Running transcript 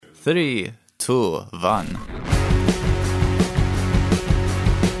3, 2, 1.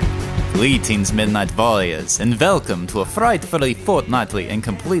 Greetings, Midnight Warriors, and welcome to a frightfully fortnightly and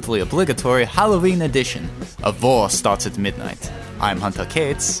completely obligatory Halloween edition of War Starts at Midnight. I'm Hunter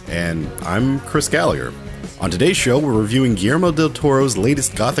Cates. And I'm Chris Gallagher. On today's show, we're reviewing Guillermo del Toro's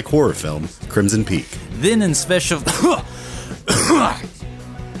latest gothic horror film, Crimson Peak. Then in special...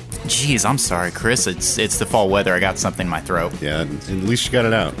 Jeez, I'm sorry, Chris. It's the fall weather. I got something in my throat. Yeah, at least you got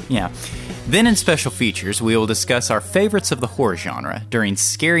it out. Yeah. Then in special features, we will discuss our favorites of the horror genre during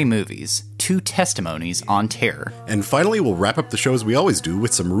Scary Movies, 2 Testimonies on Terror. And finally, we'll wrap up the show as we always do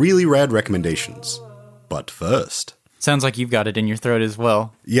with some really rad recommendations. But first... Sounds like you've got it in your throat as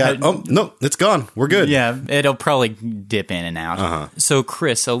well. Yeah, no, it's gone. We're good. Yeah, it'll probably dip in and out. Uh-huh. So,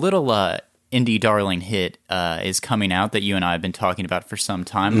 Chris, a little indie darling hit is coming out that you and I have been talking about for some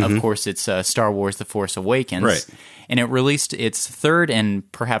time. Mm-hmm. Of course, it's Star Wars The Force Awakens. Right. And it released its third and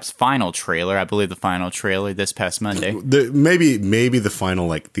perhaps final trailer, I believe the final trailer, this past Monday. Maybe the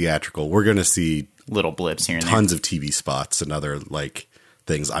final, theatrical. We're going to see... little blips here and there. Tons of TV spots and other,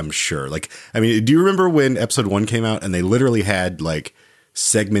 things, I'm sure. Do you remember when episode 1 came out and they literally had,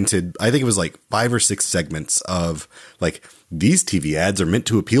 segmented... I think it was, 5 or 6 segments of, these TV ads are meant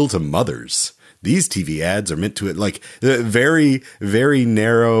to appeal to mothers. These TV ads are meant to... very, very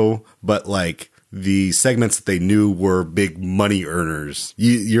narrow, but, the segments that they knew were big money earners.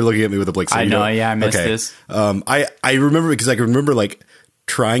 You're looking at me with a blank. I know, yeah, I missed this. I remember because I can remember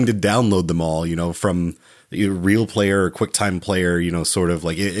trying to download them all, from Real Player or QuickTime Player, sort of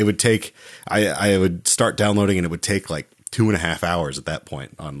it would take. I would start downloading and it would take 2.5 hours at that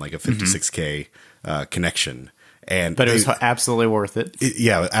point on a 56K connection. But it was absolutely worth it.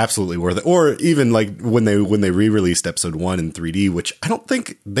 Yeah, absolutely worth it. Or even when they re-released episode 1 in 3D, which I don't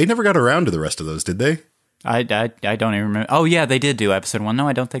think they never got around to the rest of those, did they? I don't even remember. Oh yeah, they did do episode 1. No,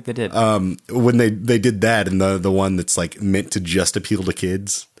 I don't think they did. When they did that, and the one that's meant to just appeal to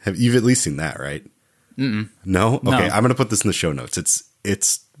kids. You've at least seen that, right? Mm-mm. No? Okay, no. I'm gonna put this in the show notes.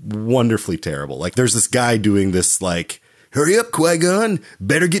 It's wonderfully terrible. There's this guy doing this hurry up, Qui-Gon,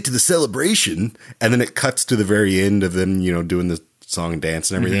 better get to the celebration. And then it cuts to the very end of them, doing the song and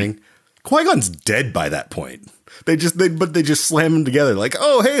dance and everything. Mm-hmm. Qui-Gon's dead by that point. They just slam him together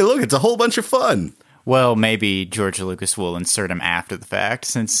oh, hey, look, it's a whole bunch of fun. Well, maybe George Lucas will insert him after the fact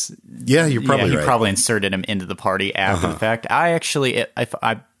since... Yeah, you're probably right. He probably inserted him into the party after the fact. I actually,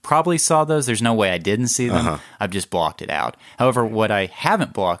 I probably saw those. There's no way I didn't see them. I've just blocked it out. However, what I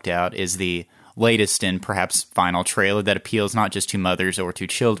haven't blocked out is the latest and perhaps final trailer that appeals not just to mothers or to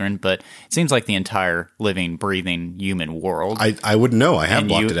children, but it seems like the entire living, breathing human world. I wouldn't know. I have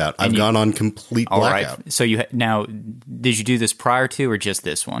blocked it out. I've gone on complete blackout. Right. So now, did you do this prior to or just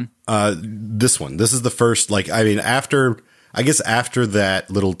this one? This one. This is the first, after that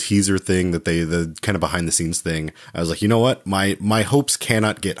little teaser thing that the kind of behind the scenes thing, I was like, you know what? My hopes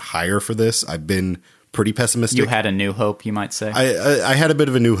cannot get higher for this. I've been pretty pessimistic. You had a new hope, you might say? I had a bit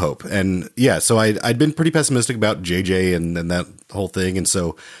of a new hope. And yeah, so I'd been pretty pessimistic about JJ and that whole thing. And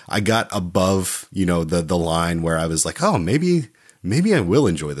so I got above, the line where I was like, oh, maybe I will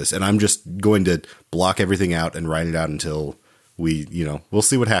enjoy this. And I'm just going to block everything out and write it out until we'll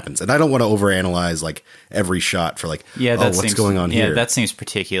see what happens. And I don't want to overanalyze every shot for what's going on here. Yeah, that seems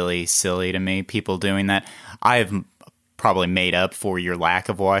particularly silly to me, people doing that. I've probably made up for your lack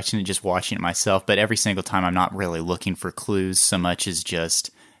of watching it, just watching it myself. But every single time I'm not really looking for clues so much as just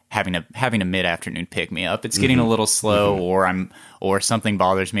having a mid-afternoon pick-me-up. It's getting a little slow or something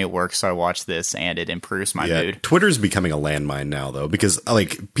bothers me at work, so I watch this and it improves my mood. Twitter's becoming a landmine now, though, because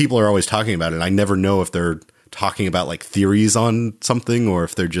people are always talking about it. I never know if they're talking about theories on something or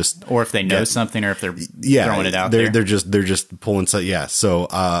if they're just if they know something or if they're throwing it out there. They're just pulling stuff. Yeah. So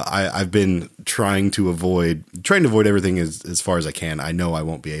I've been trying to avoid everything as far as I can. I know I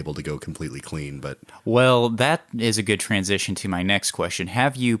won't be able to go completely clean, but that is a good transition to my next question.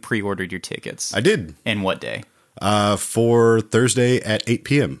 Have you pre-ordered your tickets? I did. And what day? For Thursday at 8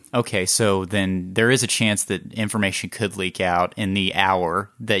 p.m. Okay, so then there is a chance that information could leak out in the hour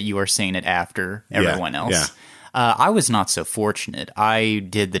that you are seeing it after everyone else. Yeah. I was not so fortunate. I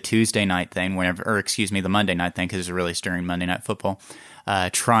did the Tuesday night thing the Monday night thing because it was released during Monday Night Football,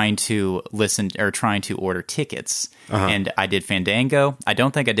 trying to order tickets. And I did Fandango. I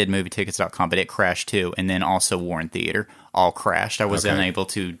don't think I did movietickets.com, but it crashed too. And then also Warren Theater all crashed. I was unable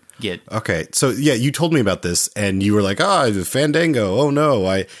to get... Okay, so yeah, you told me about this and you were like, Fandango, oh no.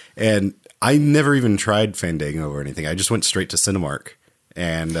 I never even tried Fandango or anything. I just went straight to Cinemark.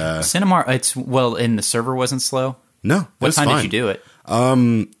 And Cinemark, and the server wasn't slow? No, what time did you do it?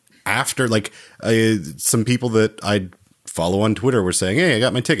 After some people that I'd follow on Twitter were saying, "Hey, I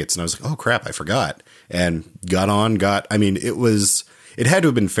got my tickets," and I was like, "Oh crap, I forgot," and got on. I mean, it had to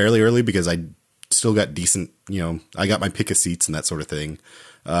have been fairly early because I still got decent, I got my pick of seats and that sort of thing.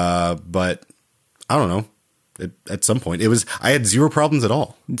 But I don't know. At some point, I had zero problems at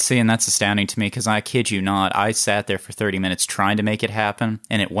all. See, and that's astounding to me because I kid you not, I sat there for 30 minutes trying to make it happen,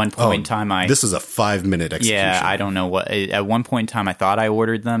 and at one point in time, this is a 5-minute execution. Yeah, I don't know what. At one point in time, I thought I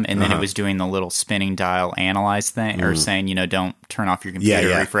ordered them, and then it was doing the little spinning dial analyze thing, or saying, don't turn off your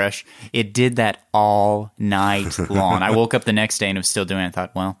computer, refresh. It did that all night long. I woke up the next day and it was still doing it. I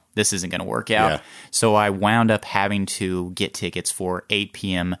thought, well, this isn't going to work out. Yeah. So I wound up having to get tickets for 8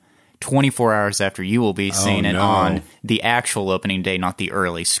 p.m. 24 hours after you will be seeing it on the actual opening day, not the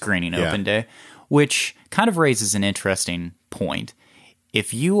early screening open day, which kind of raises an interesting point.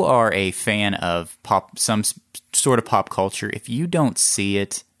 If you are a fan of some sort of pop culture, if you don't see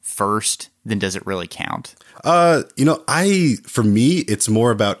it first, then does it really count? For me, it's more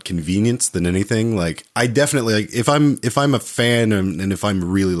about convenience than anything. Like, I definitely, like, if I'm a fan and if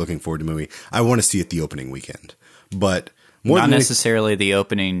I'm really looking forward to a movie, I want to see it the opening weekend. But not necessarily the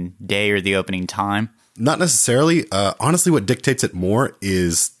opening day or the opening time. Not necessarily. Honestly, what dictates it more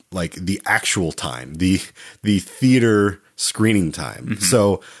is like the actual time, the theater screening time. Mm-hmm.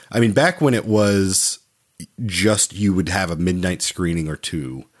 So, I mean, back when it was just you would have a midnight screening or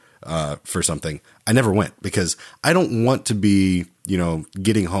two for something, I never went because I don't want to be,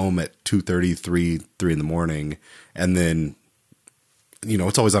 getting home at 2:30, 3 in the morning, and then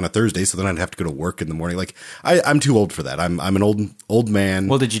it's always on a Thursday, so then I'd have to go to work in the morning. Like, I'm too old for that. I'm an old man.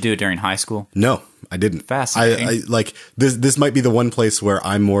 Well, did you do it during high school? No, I didn't. Fascinating. I like this might be the one place where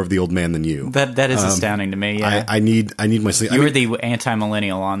I'm more of the old man than you. That is astounding to me. Yeah, I need my sleep. You're the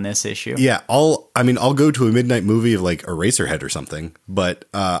anti-millennial on this issue. Yeah, I'll go to a midnight movie of like Eraserhead or something, but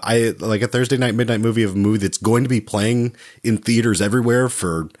I like a Thursday night midnight movie of a movie that's going to be playing in theaters everywhere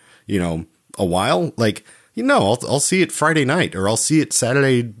for a while. Like, I'll see it Friday night, or I'll see it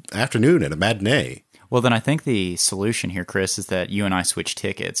Saturday afternoon at a matinee. Well, then I think the solution here, Chris, is that you and I switch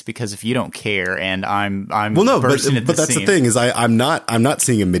tickets, because if you don't care and I'm bursting at the but that's seam. the thing is I'm not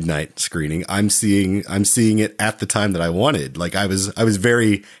seeing a midnight screening. I'm seeing it at the time that I wanted. Like, I was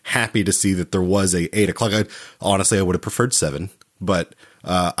very happy to see that there was a 8 o'clock. Honestly, I would have preferred 7, but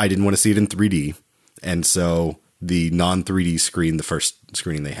I didn't want to see it in 3D, and so the non 3D screen, the first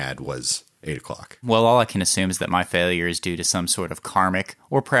screening they had, was 8 o'clock. Well, all I can assume is that my failure is due to some sort of karmic,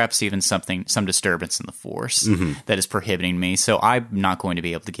 or perhaps even some disturbance in the force that is prohibiting me. So I'm not going to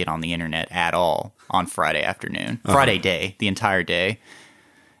be able to get on the internet at all on Friday afternoon, Friday day, the entire day.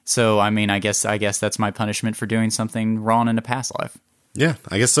 So, I mean, I guess that's my punishment for doing something wrong in a past life. Yeah,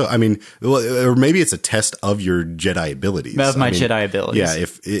 I guess so. I mean, or maybe it's a test of your Jedi abilities. Of my Jedi abilities. Yeah,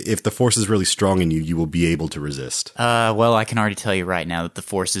 if the Force is really strong in you, you will be able to resist. Well, I can already tell you right now that the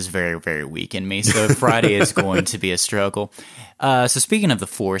Force is very, very weak in me, so Friday is going to be a struggle. So speaking of the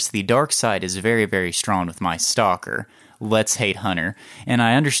Force, the dark side is very, very strong with my stalker, Let's Hate Hunter, and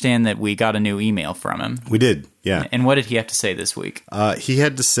I understand that we got a new email from him. We did, yeah. And what did he have to say this week? He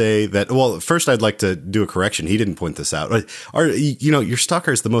had to say that, well, first I'd like to do a correction. He didn't point this out. Your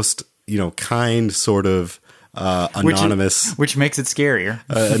stalker is the most, kind, sort of anonymous. Which makes it scarier.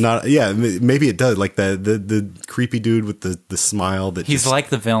 Maybe it does. Like the creepy dude with the smile. He's like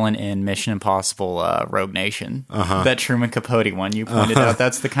the villain in Mission Impossible Rogue Nation. That Truman Capote one you pointed out.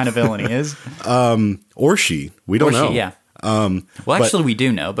 That's the kind of villain he is. Or she. We don't know. Yeah. Actually, we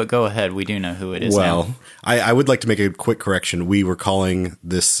do know, but go ahead. We do know who it is now. Well, I would like to make a quick correction. We were calling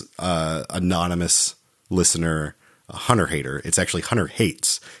this anonymous listener Hunter Hater. It's actually Hunter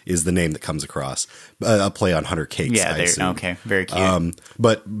Hates is the name that comes across. A play on Hunter Cakes. Yeah, okay. Very cute.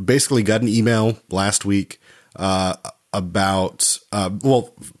 But basically got an email last week about,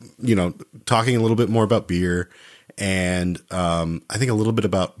 talking a little bit more about beer, and I think a little bit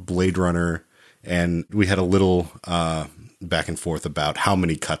about Blade Runner, and we had a little back and forth about how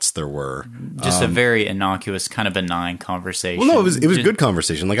many cuts there were. Just a very innocuous, kind of benign conversation. Well, no, it was good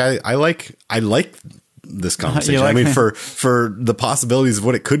conversation. Like I like this conversation. I mean, for the possibilities of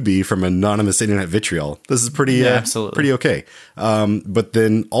what it could be from anonymous internet vitriol, this is pretty okay. But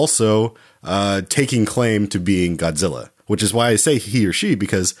then also taking claim to being Godzilla, which is why I say he or she,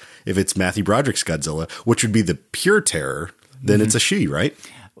 because if it's Matthew Broderick's Godzilla, which would be the pure terror, then it's a she, right?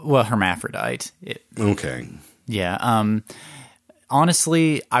 Well, hermaphrodite. Okay. Yeah.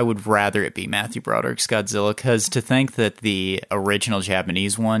 Honestly, I would rather it be Matthew Broderick's Godzilla, because to think that the original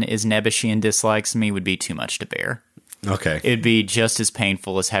Japanese one is nebbishy and dislikes me would be too much to bear. Okay. It'd be just as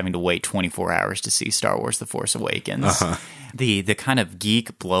painful as having to wait 24 hours to see Star Wars The Force Awakens. Uh-huh. The kind of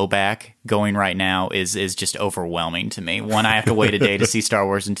geek blowback going right now is just overwhelming to me. One, I have to wait a day to see Star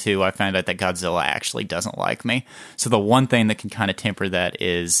Wars, and two, I found out that Godzilla actually doesn't like me. So the one thing that can kind of temper that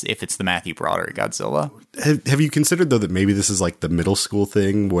is if it's the Matthew Broderick Godzilla. Have you considered, though, that maybe this is like the middle school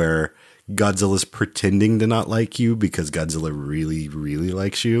thing where Godzilla's pretending to not like you because Godzilla really, really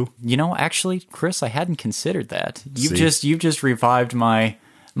likes you? You know, actually, Chris, I hadn't consideed that. You've just revived my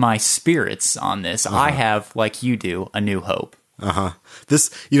spirits on this. Uh-huh. I have, like you do, a new hope.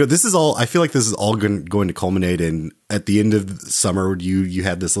 This is all, I feel like this is all going to culminate in, at the end of summer, you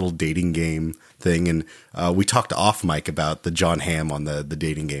had this little dating game thing, and we talked off mic about the John Hamm on the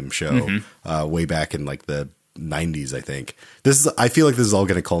dating game show way back in like the 90s, I think. I feel like this is all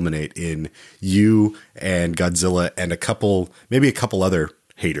going to culminate in you and Godzilla and maybe a couple other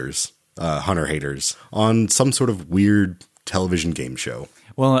haters, Hunter haters, on some sort of weird television game show.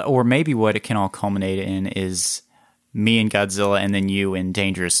 Well, or maybe what it can all culminate in is me and Godzilla and then you and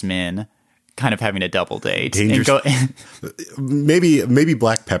Dangerous Men kind of having a double date. Maybe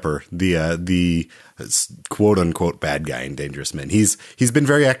Black Pepper, the quote unquote bad guy in Dangerous Men. He's been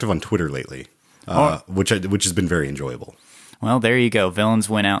very active on Twitter lately, which has been very enjoyable. Well, there you go.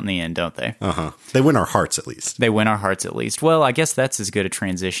 Villains win out in the end, don't they? They win our hearts, at least. They win our hearts, at least. Well, I guess that's as good a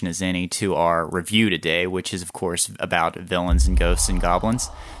transition as any to our review today, which is, of course, about villains and ghosts and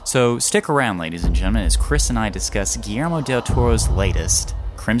goblins. So stick around, ladies and gentlemen, as Chris and I discuss Guillermo del Toro's latest,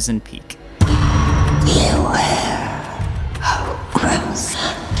 Crimson Peak. Beware of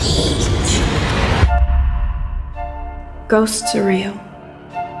Crimson Peak. Ghosts are real.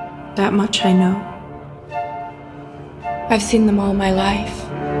 That much I know. I've seen them all my life.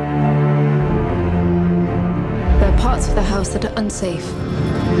 There are parts of the house that are unsafe.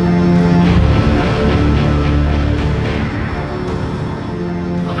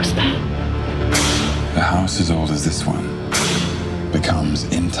 What was that? A house as old as this one becomes,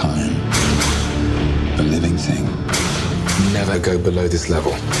 in time, a living thing. Never go below this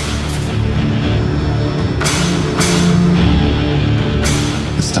level.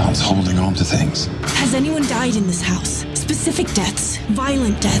 It starts holding on to things. Has anyone died in this house? Specific deaths,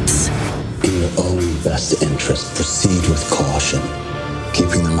 violent deaths. In your own best interest, proceed with caution.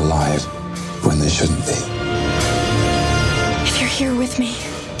 Keeping them alive when they shouldn't be. If you're here with me,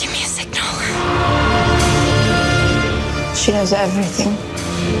 give me a signal. She knows everything.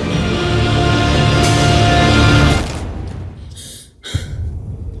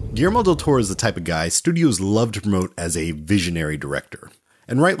 Guillermo del Toro is the type of guy studios love to promote as a visionary director.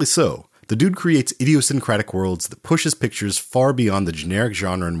 And rightly so. The dude creates idiosyncratic worlds that push his pictures far beyond the generic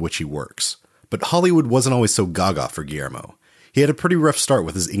genre in which he works. But Hollywood wasn't always so gaga for Guillermo. He had a pretty rough start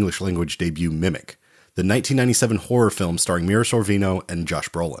with his English-language debut Mimic, the 1997 horror film starring Mira Sorvino and Josh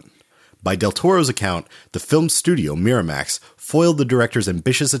Brolin. By Del Toro's account, the film studio, Miramax, foiled the director's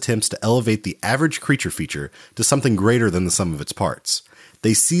ambitious attempts to elevate the average creature feature to something greater than the sum of its parts.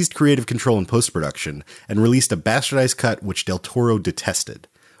 They seized creative control in post-production and released a bastardized cut which Del Toro detested.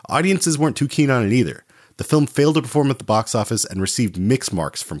 Audiences weren't too keen on it either. The film failed to perform at the box office and received mixed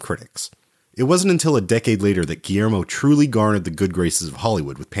marks from critics. It wasn't until a decade later that Guillermo truly garnered the good graces of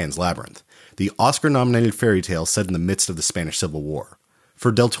Hollywood with Pan's Labyrinth, the Oscar-nominated fairy tale set in the midst of the Spanish Civil War.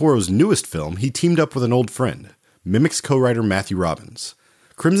 For Del Toro's newest film, he teamed up with an old friend, Mimic's co-writer Matthew Robbins.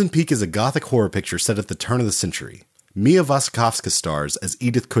 Crimson Peak is a gothic horror picture set at the turn of the century. Mia Wasikowska stars as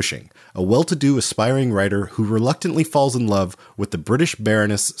Edith Cushing, a well-to-do aspiring writer who reluctantly falls in love with the British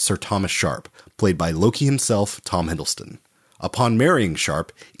Baroness Sir Thomas Sharp, played by Loki himself, Tom Hiddleston. Upon marrying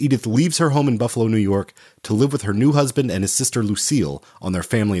Sharp, Edith leaves her home in Buffalo, New York, to live with her new husband and his sister Lucille on their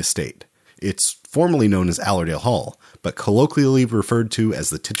family estate. It's formerly known as Allerdale Hall, but colloquially referred to as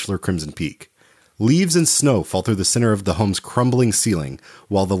the titular Crimson Peak. Leaves and snow fall through the center of the home's crumbling ceiling,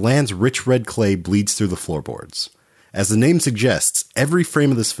 while the land's rich red clay bleeds through the floorboards. As the name suggests, every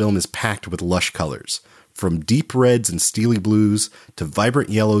frame of this film is packed with lush colors, from deep reds and steely blues to vibrant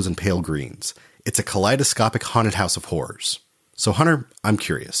yellows and pale greens. It's a kaleidoscopic haunted house of horrors. So Hunter, I'm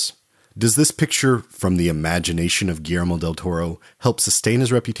curious. Does this picture from the imagination of Guillermo del Toro help sustain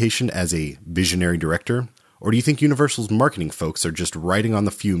his reputation as a visionary director? Or do you think Universal's marketing folks are just riding on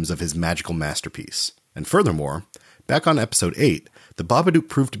the fumes of his magical masterpiece? And furthermore, back on episode 8, the Babadook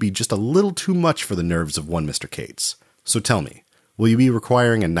proved to be just a little too much for the nerves of one Mr. Cates. So tell me, will you be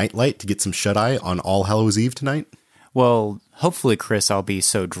requiring a nightlight to get some shut-eye on All Hallows Eve tonight? Well, hopefully, Chris, I'll be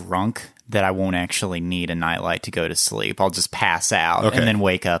so drunk that I won't actually need a nightlight to go to sleep. I'll just pass out and then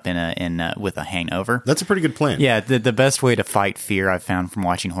wake up with a hangover. That's a pretty good plan. Yeah, the best way to fight fear I've found from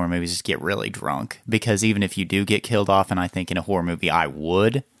watching horror movies is to get really drunk. Because even if you do get killed off, and I think in a horror movie I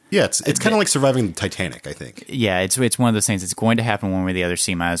would. Yeah, it's kind of like surviving the Titanic, I think. Yeah, it's one of those things. It's going to happen one way or the other,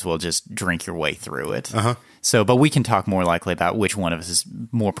 so you might as well just drink your way through it. So, but we can talk more likely about which one of us is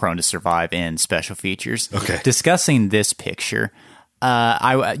more prone to survive in special features. Okay. Discussing this picture,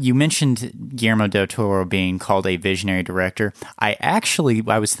 you mentioned Guillermo del Toro being called a visionary director. I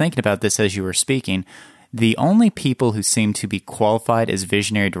was thinking about this as you were speaking. The only people who seem to be qualified as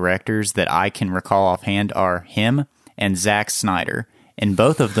visionary directors that I can recall offhand are him and Zack Snyder. And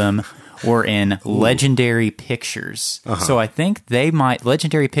both of them were in Legendary Pictures. So I think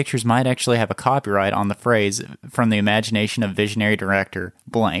Legendary Pictures might actually have a copyright on the phrase "from the imagination of visionary director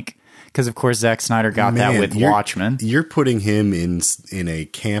blank." Because, of course, Zack Snyder got that with Watchmen. You're putting him in a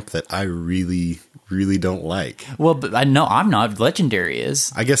camp that I really, really don't like. Well, but no, I'm not. Legendary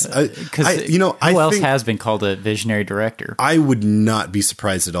is. I guess. Because who else has been called a visionary director? I would not be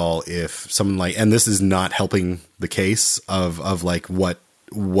surprised at all if someone and this is not helping the case of like what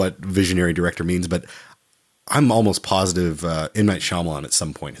visionary director means, but I'm almost positive M. Night Shyamalan at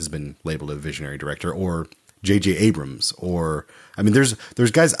some point has been labeled a visionary director, or J.J. Abrams, or I mean, there's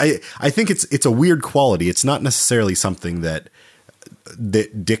guys. I think it's a weird quality. It's not necessarily something that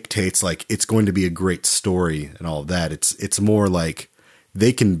dictates like it's going to be a great story and all of that. It's more like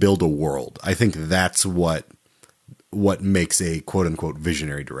they can build a world. I think that's what makes a quote unquote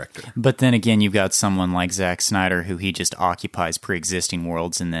visionary director. But then again, you've got someone like Zack Snyder who he just occupies pre-existing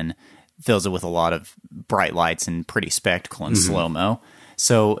worlds and then fills it with a lot of bright lights and pretty spectacle and slow-mo.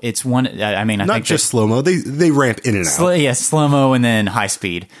 So it's one. I mean, I not think just slow mo. They ramp in and out. Slow mo and then high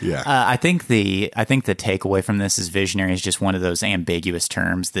speed. Yeah. I think the takeaway from this is visionary is just one of those ambiguous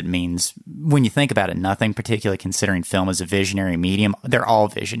terms that means when you think about it, nothing. Particularly considering film as a visionary medium, they're all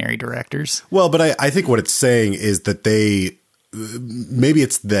visionary directors. Well, but I think what it's saying is that maybe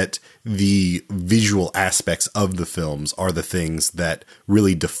it's that the visual aspects of the films are the things that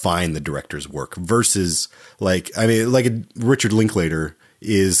really define the director's work versus like Richard Linklater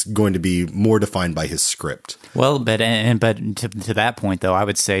is going to be more defined by his script. Well, but to that point, though, I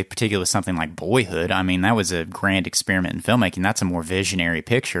would say, particularly something like Boyhood, I mean, that was a grand experiment in filmmaking. That's a more visionary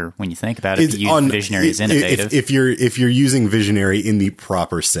picture when you think about it. If you use visionary as innovative. If you're using visionary in the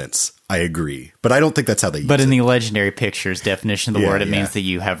proper sense, I agree. But I don't think that's how they use it. But in the Legendary Pictures definition of the word, it means that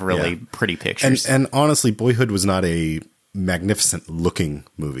you have really pretty pictures. And honestly, Boyhood was not a magnificent looking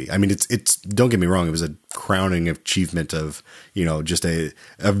movie. I mean, it's don't get me wrong, it was a crowning achievement of, just a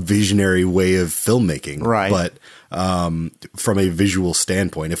visionary way of filmmaking. Right. But from a visual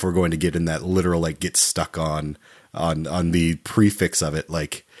standpoint, if we're going to get in that literal like get stuck on the prefix of it,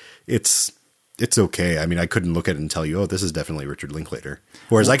 like it's okay. I mean, I couldn't look at it and tell you, oh, this is definitely Richard Linklater.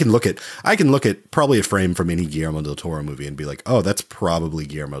 Whereas I can look at probably a frame from any Guillermo del Toro movie and be like, oh, that's probably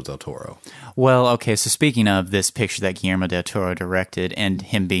Guillermo del Toro. Well, okay, so speaking of this picture that Guillermo del Toro directed and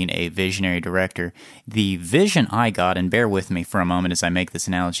him being a visionary director, the vision I got, and bear with me for a moment as I make this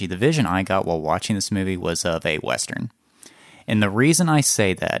analogy, the vision I got while watching this movie was of a Western. And the reason I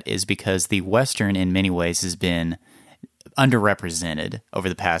say that is because the Western in many ways has been underrepresented over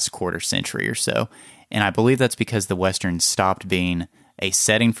the past quarter century or so. And I believe that's because the Western stopped being a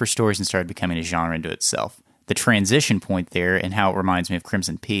setting for stories and started becoming a genre into itself. The transition point there, and how it reminds me of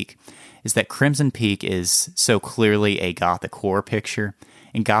Crimson Peak, is that Crimson Peak is so clearly a gothic horror picture,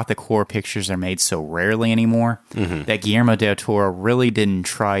 and gothic horror pictures are made so rarely anymore that Guillermo del Toro really didn't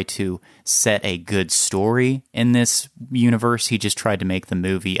try to set a good story in this universe. He just tried to make the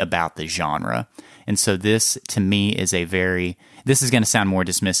movie about the genre. And so this, to me, is this is going to sound more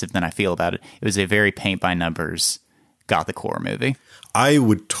dismissive than I feel about it. It was a very paint-by-numbers gothic horror movie. I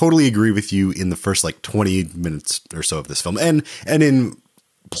would totally agree with you in the first 20 minutes or so of this film, and in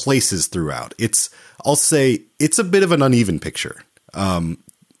places throughout. I'll say it's a bit of an uneven picture. And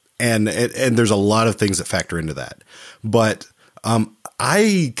there's a lot of things that factor into that. But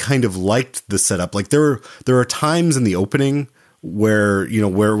I kind of liked the setup. Like there are times in the opening where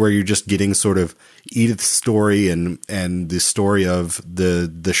you're just getting sort of Edith's story and the story of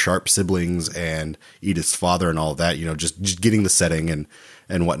the Sharp siblings and Edith's father and all of that, just getting the setting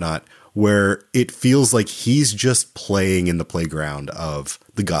and whatnot, where it feels like he's just playing in the playground of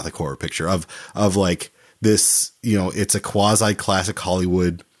the gothic horror picture of like this, it's a quasi classic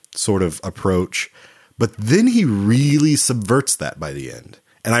Hollywood sort of approach, but then he really subverts that by the end.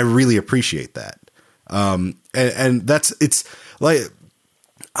 And I really appreciate that. And it's like,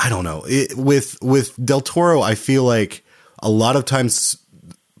 I don't know. With Del Toro, I feel like a lot of times,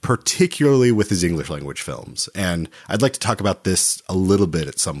 particularly with his English language films, and I'd like to talk about this a little bit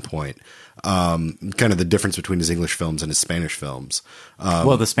at some point, kind of the difference between his English films and his Spanish films.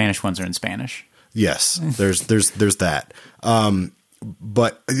 Well, the Spanish ones are in Spanish. Yes, there's that.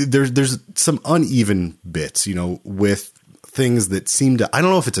 But there's some uneven bits, with things that seem to, I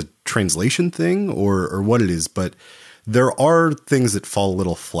don't know if it's a translation thing or what it is, but there are things that fall a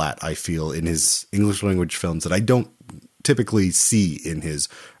little flat, I feel, in his English language films that I don't typically see in his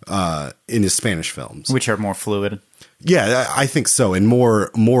Spanish films, which are more fluid. Yeah, I think so, and more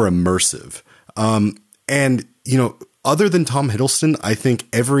immersive. And other than Tom Hiddleston, I think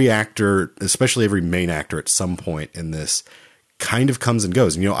every actor, especially every main actor, at some point in this, kind of comes and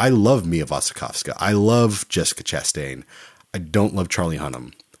goes. And, I love Mia Wasikowska. I love Jessica Chastain. I don't love Charlie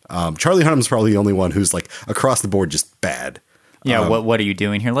Hunnam. Charlie Hunnam's probably the only one who's like across the board just bad. Yeah, what are you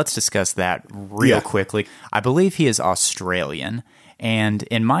doing here? Let's discuss that real quickly. I believe he is Australian. And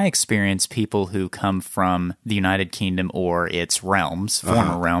in my experience, people who come from the United Kingdom or its realms,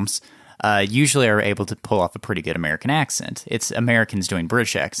 former realms, usually are able to pull off a pretty good American accent. It's Americans doing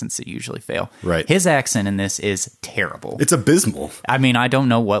British accents that usually fail. Right. His accent in this is terrible. It's abysmal. I mean, I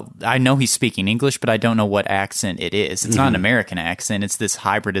know he's speaking English, but I don't know what accent it is. It's not an American accent. It's this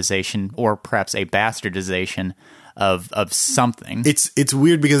hybridization or perhaps a bastardization of something. It's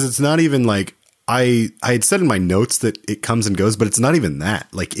weird because it's not even like, I had said in my notes that it comes and goes, but it's not even that.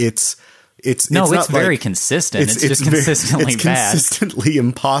 Like it's very consistent. It's just consistently bad. It's consistently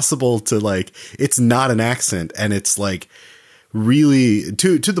impossible to like. It's not an accent, and it's like really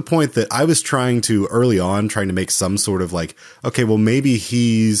to the point that I was trying to make some sort of like, okay, well maybe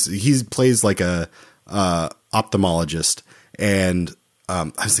he plays like a ophthalmologist, and I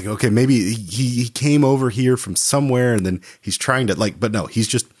was thinking, okay, maybe he came over here from somewhere, and then he's trying to like, but no, he's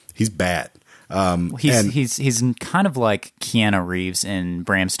bad. He's kind of like Keanu Reeves in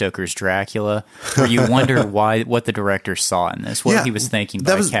Bram Stoker's Dracula, where you wonder what the director saw in this, what he was thinking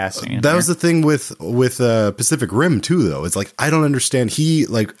by casting him. That was the thing with Pacific Rim too, though. It's like I don't understand.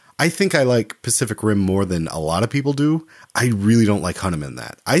 I think I like Pacific Rim more than a lot of people do. I really don't like Hunnam in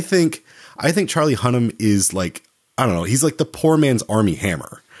that. I think Charlie Hunnam is like, I don't know. He's like the poor man's Armie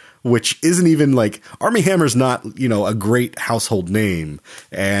Hammer, which isn't even like Armie Hammer's not, a great household name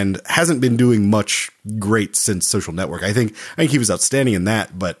and hasn't been doing much great since Social Network. I think he was outstanding in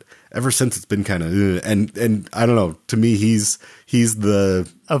that, but ever since it's been kind of, and I don't know, to me, he's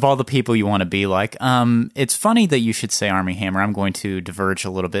the, of all the people you want to be like. It's funny that you should say Armie Hammer. I'm going to diverge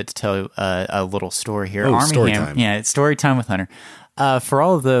a little bit to tell a little story here. Oh, Armie story Hammer, time. Yeah, it's story time with Hunter. For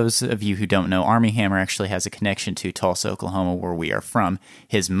all of those of you who don't know, Armie Hammer actually has a connection to Tulsa, Oklahoma, where we are from.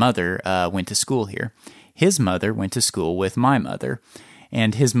 His mother went to school here. His mother went to school with my mother,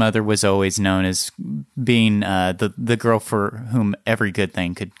 and his mother was always known as being the girl for whom every good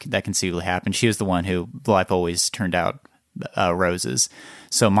thing that conceivably happen. She was the one who life always turned out roses.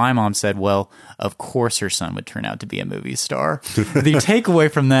 So my mom said, well, of course her son would turn out to be a movie star. The takeaway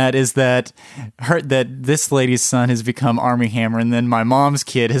from that is that this lady's son has become Armie Hammer, and then my mom's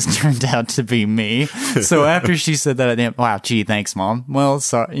kid has turned out to be me. So after she said that, I think, wow, gee, thanks, Mom. Well,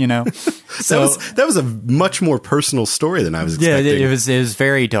 sorry, So that was a much more personal story than I was expecting. Yeah, it was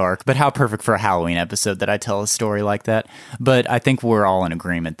very dark, but how perfect for a Halloween episode that I tell a story like that. But I think we're all in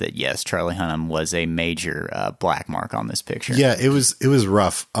agreement that yes, Charlie Hunnam was a major black mark on this picture. Yeah, it was rough.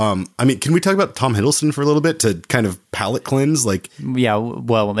 I mean, can we talk about Tom Hiddleston for a little bit to kind of palate cleanse? Like, yeah,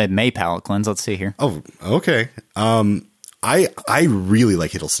 well, it may palate cleanse. Let's see here. Oh, okay. I really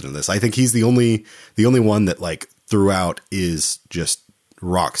like Hiddleston in this. I think he's the only one that like throughout is just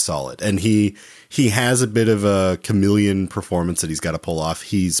rock solid, and he has a bit of a chameleon performance that he's got to pull off.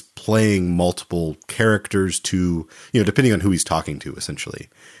 He's playing multiple characters to, depending on who he's talking to, essentially,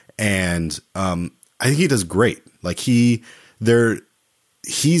 and I think he does great. Like he's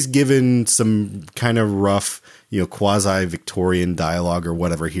given some kind of rough, quasi-Victorian dialogue or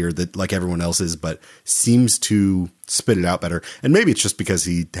whatever here that like everyone else is, but seems to spit it out better. And maybe it's just because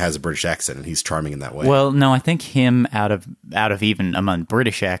he has a British accent and he's charming in that way. Well, no, I think him out of even among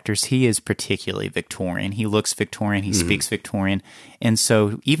British actors, he is particularly Victorian. He looks Victorian. He speaks Victorian. And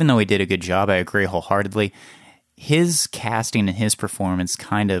so even though he did a good job, I agree wholeheartedly. His casting and his performance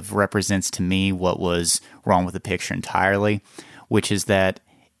kind of represents to me what was wrong with the picture entirely, which is that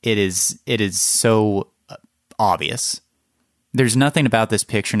it is so obvious. There's nothing about this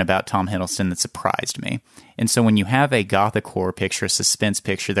picture and about Tom Hiddleston that surprised me. And so when you have a gothic horror picture, a suspense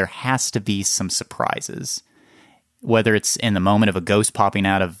picture, there has to be some surprises. Whether it's in the moment of a ghost popping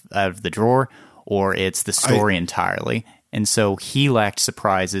out of the drawer or it's the story entirely. And so he lacked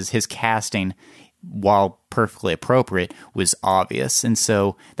surprises. His casting, while perfectly appropriate, was obvious. And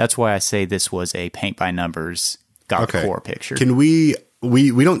so that's why I say this was a paint-by-numbers Gothic horror picture. Can we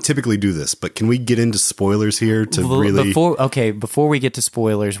don't typically do this, but can we get into spoilers here to really... Before we get to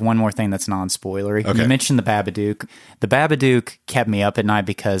spoilers, one more thing that's non-spoilery. Okay. You mentioned the Babadook. The Babadook kept me up at night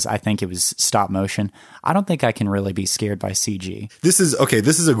because I think it was stop motion. I don't think I can really be scared by CG. This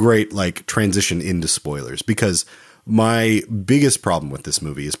is a great transition into spoilers, because my biggest problem with this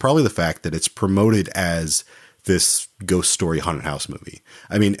movie is probably the fact that it's promoted as this ghost story haunted house movie.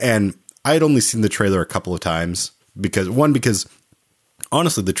 I mean, and I had only seen the trailer a couple of times because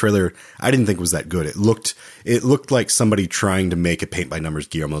honestly, the trailer I didn't think was that good. It looked like somebody trying to make a paint by numbers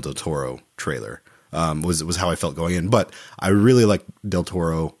Guillermo del Toro trailer. Was how I felt going in. But I really like del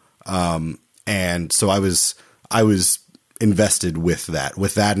Toro, and so I was invested with that,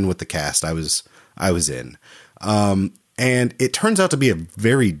 and with the cast. I was in. And it turns out to be a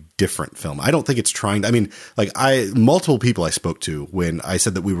very different film. I don't think it's trying to, I mean, multiple people I spoke to when I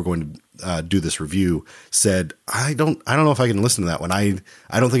said that we were going to do this review said, I don't know if I can listen to that one. I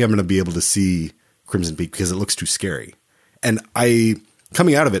don't think I'm going to be able to see Crimson Peak because it looks too scary. And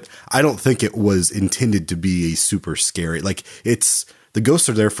coming out of it, I don't think it was intended to be a super scary, the ghosts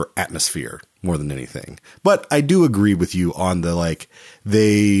are there for atmosphere more than anything. But I do agree with you on the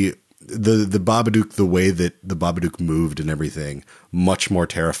Babadook, the way that the Babadook moved and everything, much more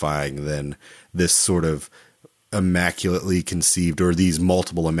terrifying than this sort of immaculately conceived, or these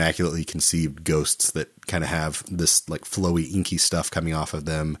multiple immaculately conceived ghosts that kind of have this flowy, inky stuff coming off of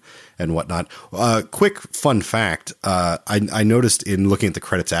them and whatnot. Quick fun fact. I noticed in looking at the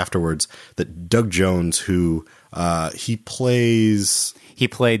credits afterwards that Doug Jones, who he played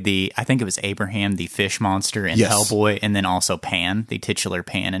I think it was Abraham, the fish monster in Hellboy, and then also Pan, the titular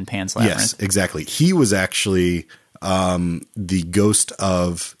Pan in Pan's Labyrinth. Yes, exactly. He was actually the ghost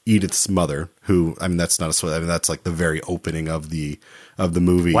of Edith's mother, who, I mean, that's not a spoiler. I mean, that's the very opening of the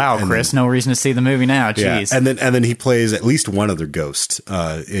movie. Wow, and Chris, no reason to see the movie now. Jeez. Yeah. And then he plays at least one other ghost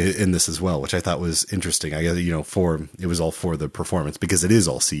in this as well, which I thought was interesting. I guess, it was all for the performance because it is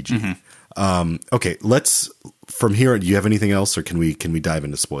all CG. Mm-hmm. Okay, from here, do you have anything else, or can we dive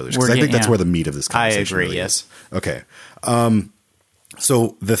into spoilers? Because I think that's where the meat of this conversation I agree, really yes. is. Okay.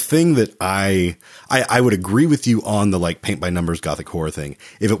 So the thing that I would agree with you on the paint by numbers Gothic horror thing,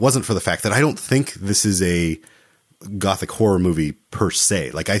 if it wasn't for the fact that I don't think this is a Gothic horror movie per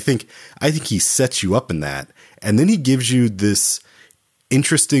se. I think he sets you up in that, and then he gives you this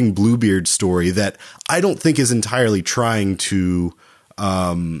interesting Bluebeard story that I don't think is entirely trying to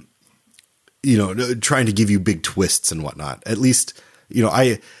trying to give you big twists and whatnot. At least,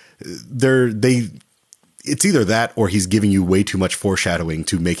 it's either that or he's giving you way too much foreshadowing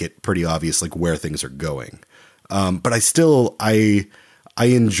to make it pretty obvious where things are going. But I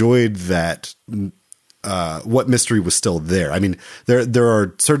enjoyed that what mystery was still there. I mean, there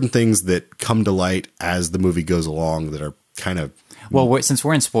are certain things that come to light as the movie goes along that are kind of... Well, since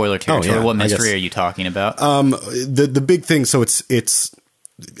we're in spoiler territory, what mystery are you talking about? The big thing, so it's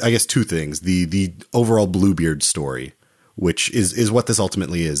I guess two things. The overall Bluebeard story, which is what this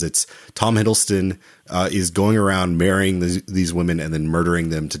ultimately is. It's Tom Hiddleston is going around marrying these women and then murdering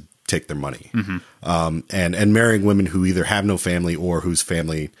them to take their money. Mm-hmm. And marrying women who either have no family or whose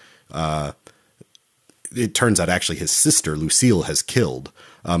family, it turns out actually his sister, Lucille, has killed.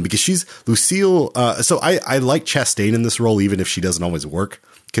 Because she's Lucille. So I like Chastain in this role, even if she doesn't always work,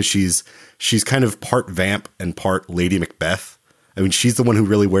 because she's kind of part vamp and part Lady Macbeth. I mean, she's the one who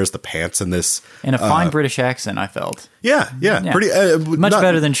really wears the pants in this. In a fine British accent, I felt. Yeah. Pretty much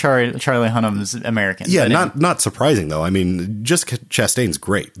better than Charlie Hunnam's American. Yeah, not surprising though. I mean, Jessica Chastain's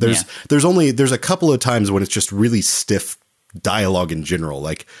great. There's a couple of times when it's just really stiff dialogue in general,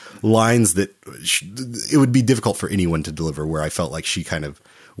 lines that it would be difficult for anyone to deliver, where I felt like she kind of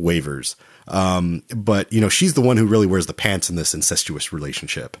wavers. But she's the one who really wears the pants in this incestuous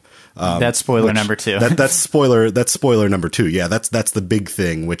relationship. That's spoiler number 2. That's spoiler number 2. Yeah, that's the big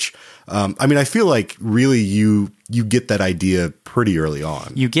thing, which, I mean, I feel like really you get that idea pretty early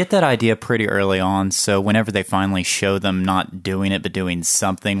on. You get that idea pretty early on. So whenever they finally show them not doing it, but doing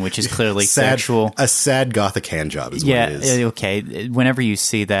something, which is clearly sexual. A sad Gothic hand job is what it is. Okay. Whenever you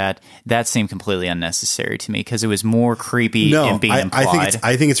see that seemed completely unnecessary to me because it was more creepy and being implied.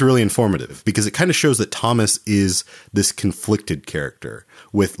 I think it's really informative because it kind of shows that Thomas is this conflicted character,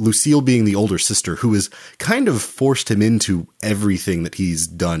 with Lucille being the older sister who has kind of forced him into everything that he's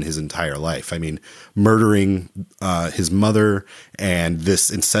done his entire life. I mean, murdering his mother and this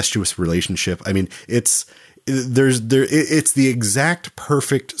incestuous relationship. I mean, it's the exact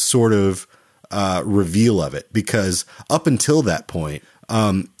perfect sort of reveal of it, because up until that point,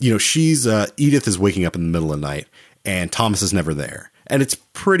 she's Edith is waking up in the middle of the night and Thomas is never there. And it's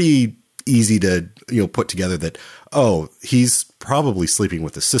pretty easy to, put together that, oh, he's probably sleeping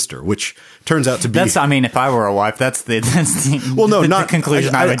with his sister, which turns out to be. If I were a wife, that's the well, no, not the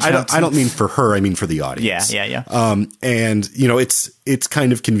conclusion. I don't mean for her. I mean for the audience. Yeah. And it's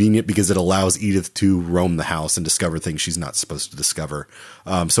kind of convenient because it allows Edith to roam the house and discover things she's not supposed to discover.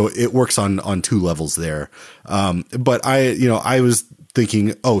 So it works on two levels there. But I was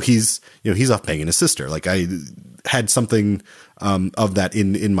thinking, oh, he's off banging his sister. Like I had something of that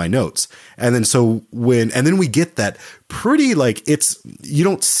in my notes. And then we get that pretty, like, you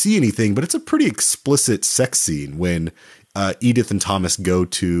don't see anything, but it's a pretty explicit sex scene when Edith and Thomas go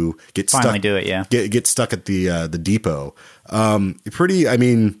to get finally stuck, do it. Yeah. Get stuck at the depot.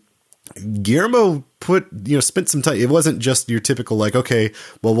 Guillermo spent some time. It wasn't just your typical, like, okay,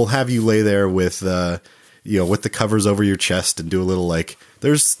 well, we'll have you lay there with, with the covers over your chest and do a little, like,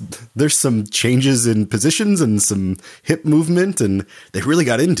 there's some changes in positions and some hip movement, and they really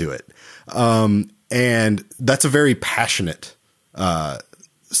got into it. And that's a very passionate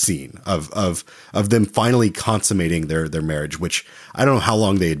scene of them finally consummating their marriage, which I don't know how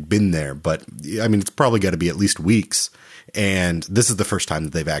long they had been there, but I mean, it's probably got to be at least weeks. And this is the first time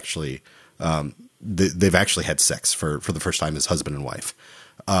that they've actually had sex for the first time as husband and wife.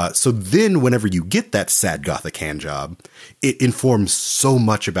 So then whenever you get that sad gothic hand job, it informs so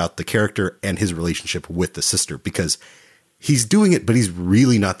much about the character and his relationship with the sister, because he's doing it, but he's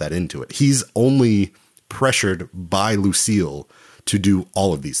really not that into it. He's only pressured by Lucille to do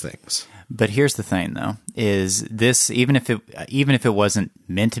all of these things. But here's the thing, though, is this, even if it wasn't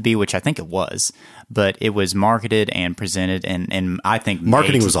meant to be, which I think it was, but it was marketed and presented, and I think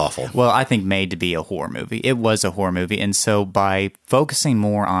marketing was awful. Well, I think made to be a horror movie. It was a horror movie, and so by focusing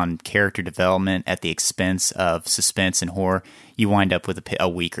more on character development at the expense of suspense and horror, you wind up with a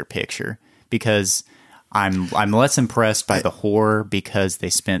weaker picture, because I'm less impressed by the horror because they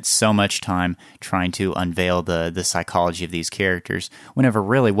spent so much time trying to unveil the psychology of these characters, whenever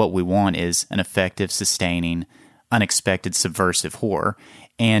really what we want is an effective, sustaining, unexpected, subversive horror.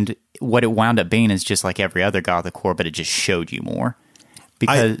 And what it wound up being is just like every other gothic horror, but it just showed you more.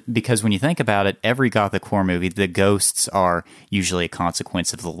 Because when you think about it, every gothic horror movie, the ghosts are usually a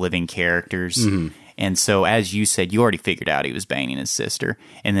consequence of the living characters. Mm-hmm. And so, as you said, you already figured out he was banging his sister,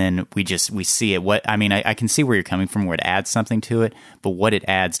 and then we see it. I can see where you're coming from, where it adds something to it, but what it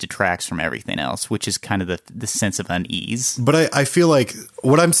adds detracts from everything else, which is kind of the sense of unease. But I feel like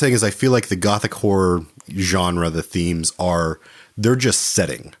what I'm saying is I feel like the gothic horror genre, the themes they're just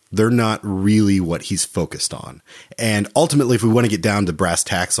setting. They're not really what he's focused on. And ultimately, if we want to get down to brass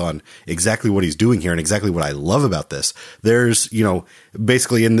tacks on exactly what he's doing here and exactly what I love about this, there's,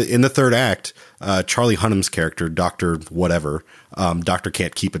 basically in the third act, Charlie Hunnam's character, Dr. Whatever, Doctor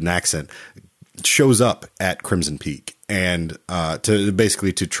Can't Keep an Accent, shows up at Crimson Peak and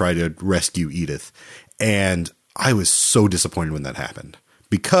to try to rescue Edith. And I was so disappointed when that happened,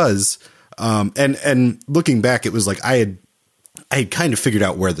 because and looking back, it was like I had kind of figured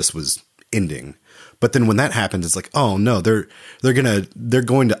out where this was ending. But then when that happens, it's like, oh no, they're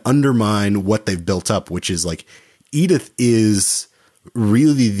going to undermine what they've built up, which is like Edith is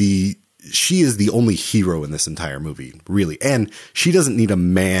really she is the only hero in this entire movie, really. And she doesn't need a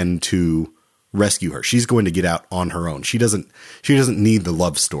man to rescue her. She's going to get out on her own. She doesn't need the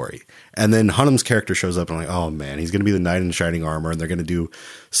love story. And then Hunnam's character shows up and I'm like, oh man, he's going to be the knight in shining armor, and they're going to do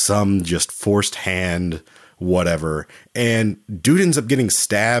some just forced hand whatever, and dude ends up getting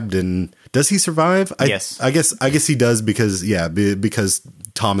stabbed. And does he survive? Yes. I guess he does, because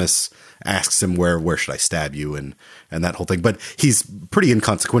Thomas asks him where should I stab you, and that whole thing. But he's pretty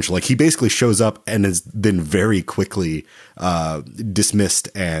inconsequential. Like, he basically shows up and is then very quickly dismissed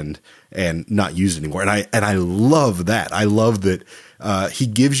and not used anymore. And I love that. I love that he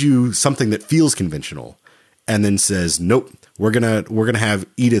gives you something that feels conventional and then says, nope, we're gonna have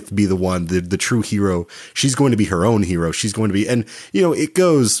Edith be the one, the true hero. She's going to be her own hero. She's going to be, and it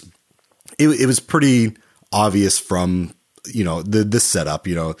was pretty obvious from this setup.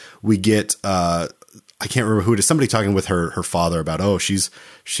 We get I can't remember who it is. Somebody talking with her father about, oh, she's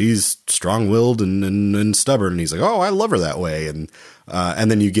strong-willed and stubborn, and he's like, oh, I love her that way, and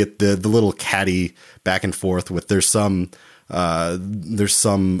then you get the little catty back and forth with there's some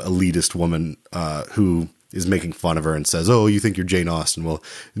elitist woman who is making fun of her and says, oh, you think you're Jane Austen? Well,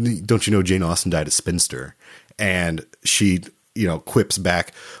 don't you know Jane Austen died a spinster? And she, quips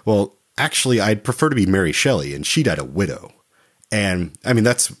back, well, actually, I'd prefer to be Mary Shelley, and she died a widow. And I mean,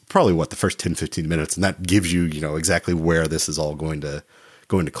 that's probably the first 10, 15 minutes. And that gives you, exactly where this is all going to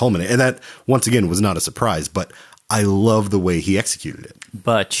going to culminate. And that, once again, was not a surprise, but I love the way he executed it.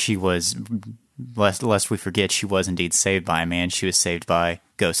 But she was, lest we forget, she was indeed saved by a man. She was saved by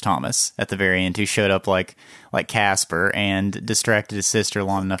Ghost Thomas at the very end, who showed up like Casper and distracted his sister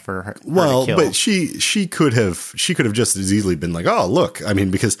long enough for her to kill. But she could have just as easily been like, oh, look, I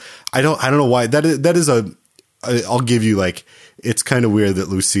mean, because I don't know why that is I'll give you, like, it's kind of weird that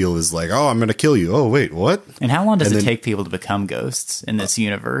Lucille is like, oh, I'm going to kill you. Oh, wait, what? And how long does it take people to become ghosts in this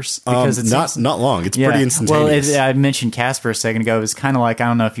universe? Because it's not long. It's pretty instantaneous. Well, I mentioned Casper a second ago. It was kind of like, I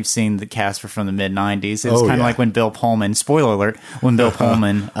don't know if you've seen the Casper from the mid-'90s. It was kind of like when Bill Pullman, spoiler alert, when Bill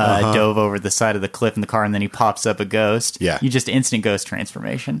Pullman dove over the side of the cliff in the car and then he pops up a ghost. Yeah. You just instant ghost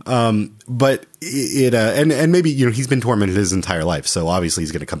transformation. But it and maybe, you know, he's been tormented his entire life, so obviously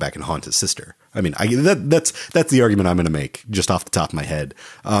he's going to come back and haunt his sister. I mean, that's the argument I'm going to make just off the top of my head.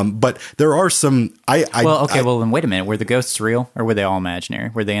 But there are some. Well, then wait a minute. Were the ghosts real, or were they all imaginary?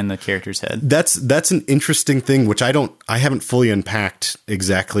 Were they in the character's head? That's an interesting thing, which I haven't fully unpacked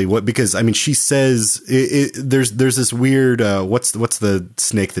exactly what, because I mean, she says there's this weird what's the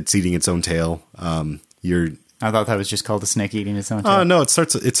snake that's eating its own tail? I thought that was just called a snake eating its own tail. No, it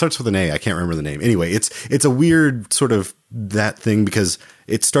starts with an A. I can't remember the name. Anyway, it's a weird sort of that thing, because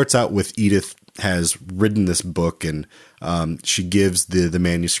it starts out with Edith has written this book, and she gives the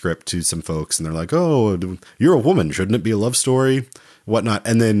manuscript to some folks, and they're like, oh, you're a woman. Shouldn't it be a love story? Whatnot.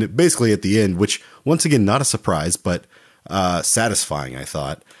 And then basically at the end, which once again, not a surprise, but satisfying, I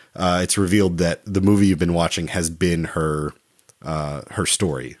thought, it's revealed that the movie you've been watching has been her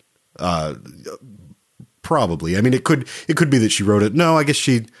story. Probably. I mean, it could be that she wrote it. No, I guess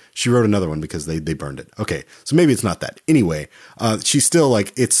she wrote another one because they burned it. Okay, so maybe it's not that. Anyway, she's still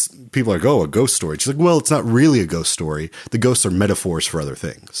like, people are like, oh, a ghost story. She's like, well, it's not really a ghost story. The ghosts are metaphors for other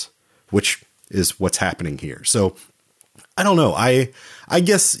things, which is what's happening here. So I don't know. I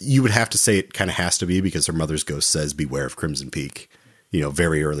guess you would have to say it kind of has to be, because her mother's ghost says, beware of Crimson Peak, you know,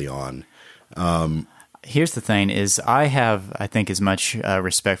 very early on. Here's the thing is, I have, I think, as much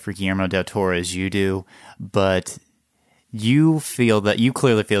respect for Guillermo del Toro as you do, but you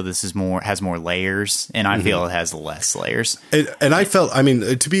clearly feel this has more layers, and I feel it has less layers. And I felt, I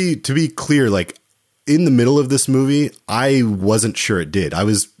mean, to be clear, like, in the middle of this movie, I wasn't sure it did. I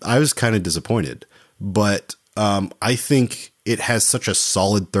was kind of disappointed, but I think it has such a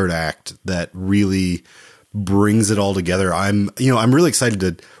solid third act that really brings it all together. I'm really excited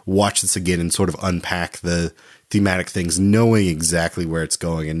to watch this again and sort of unpack the thematic things, knowing exactly where it's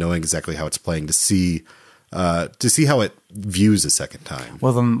going and knowing exactly how it's playing, to see how it views a second time.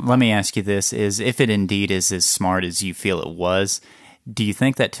 Well, then let me ask you this: is if it indeed is as smart as you feel it was, do you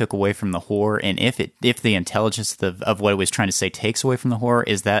think that took away from the horror? And if the intelligence of what it was trying to say takes away from the horror,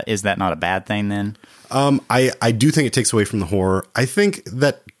 is that not a bad thing then? I do think it takes away from the horror. I think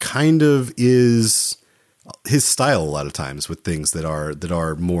that kind of is his style a lot of times with things that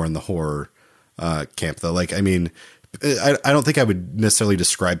are more in the horror camp, though. Like, I mean, I don't think I would necessarily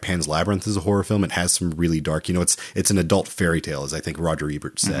describe Pan's Labyrinth as a horror film. It has some really dark, you know, it's an adult fairy tale, as I think Roger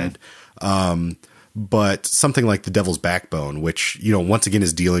Ebert said. But something like The Devil's Backbone, which, you know, once again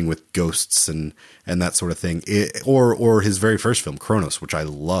is dealing with ghosts and that sort of thing, or his very first film, Kronos, which I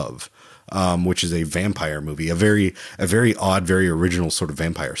love, which is a vampire movie, a very odd, very original sort of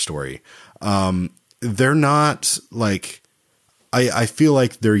vampire story. They're not like, I feel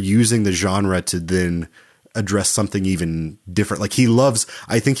like they're using the genre to then address something even different. Like,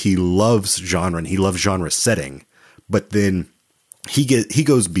 I think he loves genre and he loves genre setting, but then he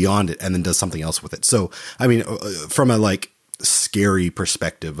goes beyond it and then does something else with it. So, I mean, from a like scary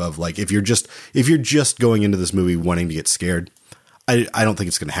perspective of like, if you're just going into this movie wanting to get scared, I don't think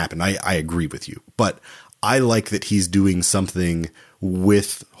it's going to happen. I agree with you, but I like that he's doing something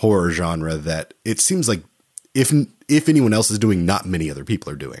with horror genre that it seems like if anyone else is doing, not many other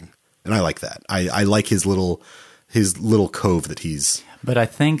people are doing. And I like that. I like his little cove that he's. But I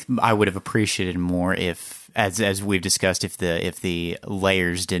think I would have appreciated more if, as we've discussed, if the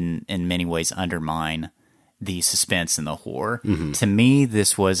layers didn't in many ways undermine the suspense and the horror. To me,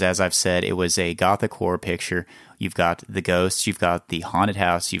 this was, as I've said, it was a gothic horror picture. You've got the ghosts, you've got the haunted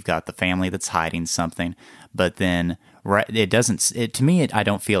house, you've got the family that's hiding something, but then to me, I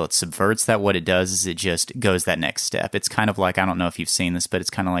don't feel it subverts that. What it does is it just goes that next step. It's kind of like, I don't know if you've seen this, but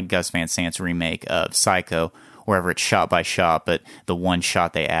it's kind of like Gus Van Sant's remake of Psycho, wherever it's shot by shot, but the one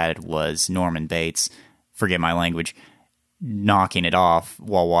shot they added was Norman Bates, forget my language, knocking it off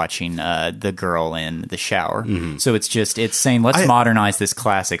while watching the girl in the shower. So it's saying, let's modernize this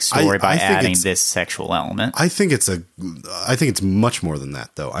classic story by adding this sexual element. I think it's much more than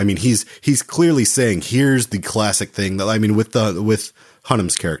that, though. I mean, he's clearly saying, here's the classic thing that, I mean, with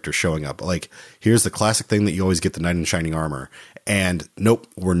Hunnam's character showing up. Like, here's the classic thing that you always get, the knight in shining armor. And nope,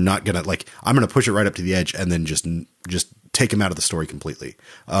 we're not going to, like, I'm going to push it right up to the edge and then just take him out of the story completely.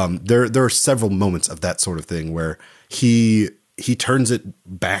 There are several moments of that sort of thing where he turns it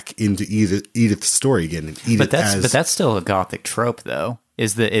back into Edith's story again. And but that's still a Gothic trope, though.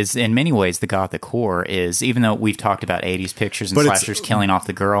 Is in many ways the Gothic horror is, even though we've talked about 80s pictures and slashers killing off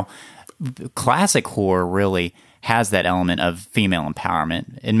the girl, classic horror really has that element of female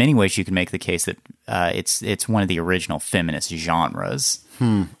empowerment. In many ways, you can make the case that it's one of the original feminist genres.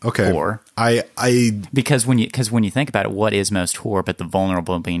 Okay. Horror. Because when you think about it, what is most horror but the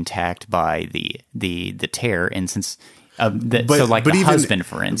vulnerable being attacked by the terror instance? The husband,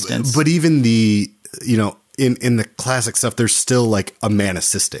 for instance. But even the, in the classic stuff, there's still like a man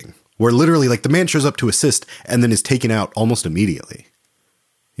assisting, where literally like the man shows up to assist and then is taken out almost immediately.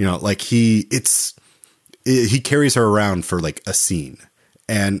 Like he carries her around for like a scene.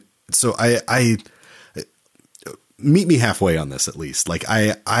 And so I meet me halfway on this, at least. Like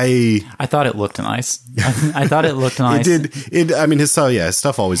I thought it looked nice. I thought it looked nice. It did. I mean, his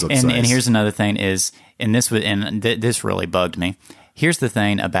stuff always looks nice. And here's another thing is, this really bugged me. Here's the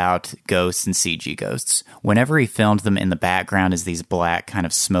thing about ghosts and CG ghosts. Whenever he filmed them in the background as these black kind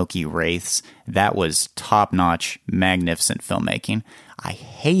of smoky wraiths, that was top-notch, magnificent filmmaking. I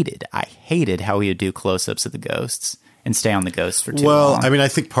hated how he would do close-ups of the ghosts and stay on the ghosts for too long. Well, I mean, I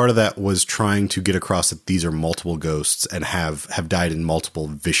think part of that was trying to get across that these are multiple ghosts and have died in multiple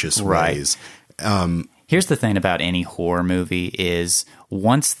vicious ways. Here's the thing about any horror movie is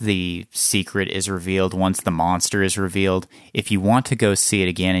once the secret is revealed, once the monster is revealed, if you want to go see it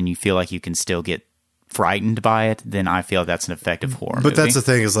again and you feel like you can still get frightened by it, then I feel that's an effective horror movie. But that's the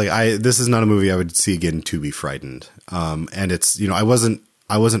thing is like, this is not a movie I would see again to be frightened. And it's, I wasn't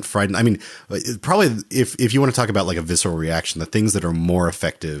frightened. I mean, probably if you want to talk about like a visceral reaction, the things that are more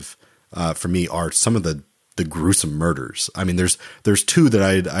effective for me are some of the gruesome murders. I mean, there's two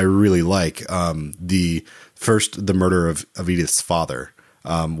that I really like. The murder of Edith's father,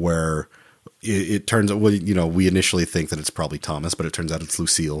 where it turns out, we initially think that it's probably Thomas, but it turns out it's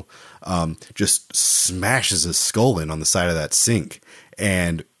Lucille. Just smashes his skull in on the side of that sink,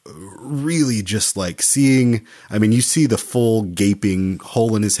 and really just like seeing, I mean, you see the full gaping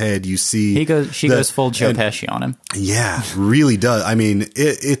hole in his head. You see she goes full Joe Pesci on him. Yeah, really does. I mean,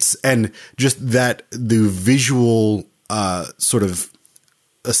 it's, and just that the visual sort of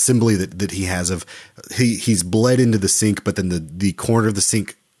assembly that he has of he's bled into the sink, but then the corner of the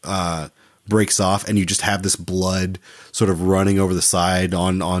sink breaks off and you just have this blood sort of running over the side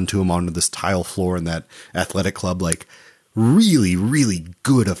onto this tile floor in that athletic club. Like, really, really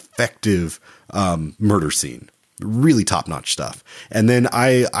good, effective murder scene. Really top-notch stuff. And then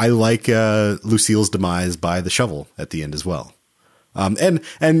I like Lucille's demise by the shovel at the end as well. And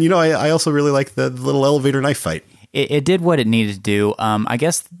I also really like the little elevator knife fight. It did what it needed to do. I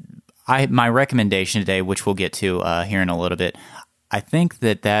guess my recommendation today, which we'll get to here in a little bit, I think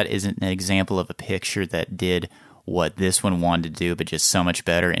that isn't an example of a picture that did what this one wanted to do, but just so much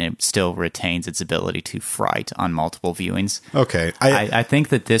better, and it still retains its ability to fright on multiple viewings. Okay. I think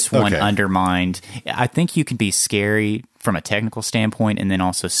that this one undermined... I think you can be scary from a technical standpoint and then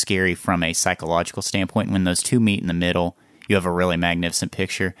also scary from a psychological standpoint. When those two meet in the middle, you have a really magnificent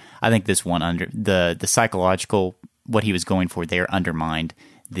picture. I think this one, the psychological, what he was going for there, undermined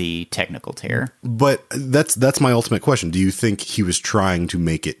the technical terror. But that's my ultimate question. Do you think he was trying to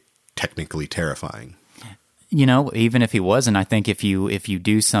make it technically terrifying? Even if he wasn't, I think if you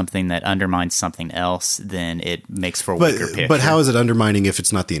do something that undermines something else, then it makes for a weaker picture. But how is it undermining if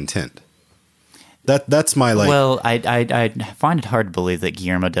it's not the intent? That's my like. Well, I find it hard to believe that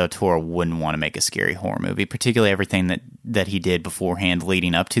Guillermo del Toro wouldn't want to make a scary horror movie. Particularly everything that he did beforehand,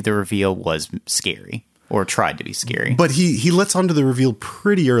 leading up to the reveal, was scary or tried to be scary. But he lets onto the reveal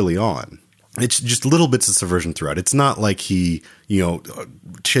pretty early on. It's just little bits of subversion throughout. It's not like he,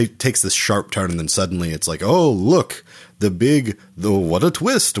 takes this sharp turn and then suddenly it's like, oh, look, what a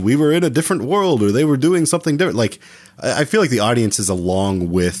twist. We were in a different world, or they were doing something different. Like, I feel like the audience is along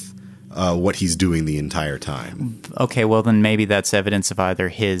with what he's doing the entire time. Okay, well, then maybe that's evidence of either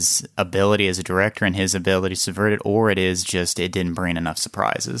his ability as a director and his ability to subvert it, or it is just it didn't bring enough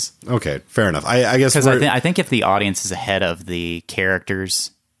surprises. Okay, fair enough. I guess because I think if the audience is ahead of the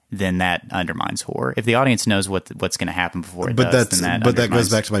characters, then that undermines horror. If the audience knows what's going to happen before it does, then that goes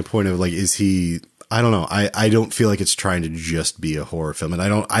back to my point of like, is he? I don't know. I don't feel like it's trying to just be a horror film, and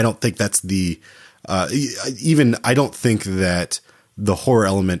I don't think that's the I don't think that the horror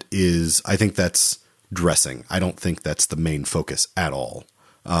element is. I think that's dressing. I don't think that's the main focus at all.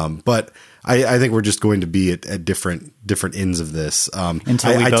 But I think we're just going to be at different ends of this.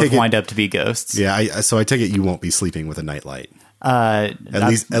 Until we both wind up to be ghosts. Yeah, so I take it you won't be sleeping with a nightlight. At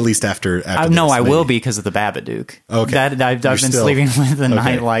least after no, this, I maybe. will be because of the Babadook. Okay. I've been sleeping with a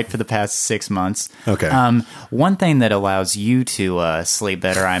nightlight for the past 6 months. Okay. One thing that allows you to sleep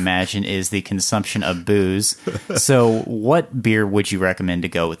better, I imagine, is the consumption of booze. So what beer would you recommend to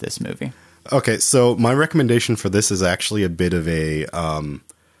go with this movie? Okay, so my recommendation for this is actually a bit of a, I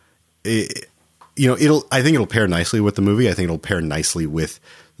think it'll pair nicely with the movie. I think it'll pair nicely with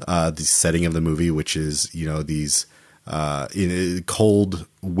the setting of the movie, which is, these in cold,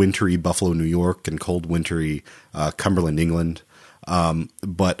 wintry Buffalo, New York, and cold, wintry Cumberland, England.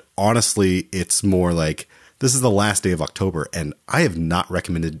 But honestly, it's more like this is the last day of October, and I have not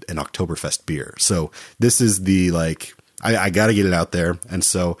recommended an Oktoberfest beer. So this is the I got to get it out there. And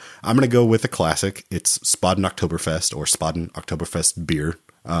so I'm going to go with a classic. It's Spaden Oktoberfest, or Spaden Oktoberfest beer,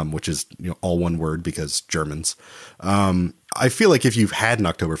 which is all one word because Germans. I feel like if you've had an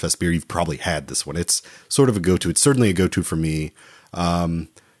Oktoberfest beer, you've probably had this one. It's sort of a go-to. It's certainly a go-to for me. I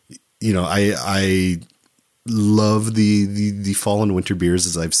love the fall and winter beers,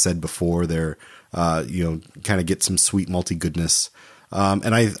 as I've said before. They're, kind of get some sweet malty goodness.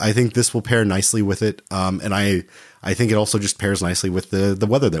 And I think this will pair nicely with it. And I think it also just pairs nicely with the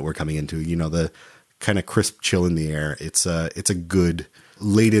weather that we're coming into, the kind of crisp chill in the air. It's a good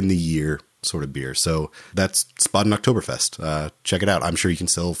late in the year sort of beer. So that's Spaden Oktoberfest. Check it out. I'm sure you can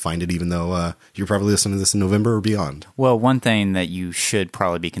still find it, even though you're probably listening to this in November or beyond. Well, one thing that you should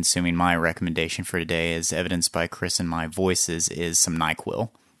probably be consuming, my recommendation for today, as evidenced by Chris and my voices, is some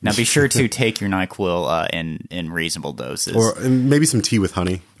NyQuil. Now, be sure to take your NyQuil in reasonable doses, or maybe some tea with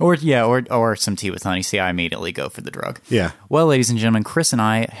honey, or some tea with honey. See, I immediately go for the drug. Yeah. Well, ladies and gentlemen, Chris and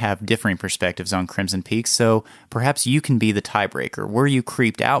I have differing perspectives on Crimson Peak, so perhaps you can be the tiebreaker. Were you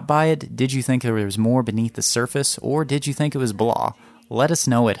creeped out by it? Did you think there was more beneath the surface, or did you think it was blah? Let us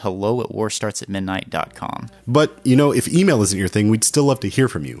know at hello@warstartsatmidnight.com. But, if email isn't your thing, we'd still love to hear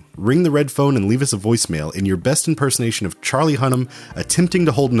from you. Ring the red phone and leave us a voicemail in your best impersonation of Charlie Hunnam attempting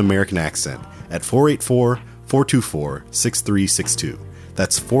to hold an American accent at 484-424-6362.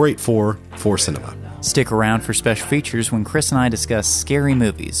 That's 484-4-CINEMA. Stick around for special features when Chris and I discuss scary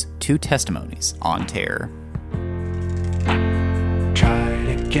movies, 2 testimonies on terror. Tried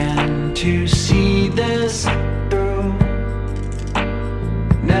again to see this through.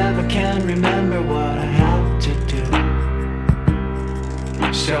 Never can remember what I had to do.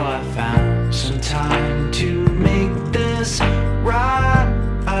 So I found some time to make this right.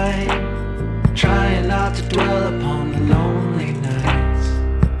 Trying not to dwell upon the lonely nights.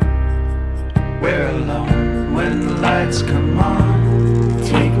 We're alone when the lights come on.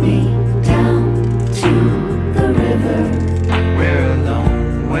 Take me down to the river. We're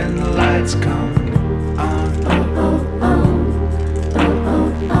alone when the lights come on. Oh, oh, oh.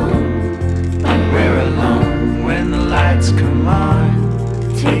 We're alone when the lights come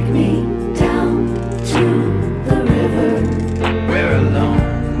on. Take me down to the river. We're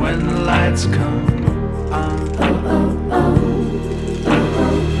alone when the lights come on. Oh, oh, oh.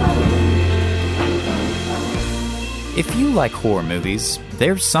 If you like horror movies,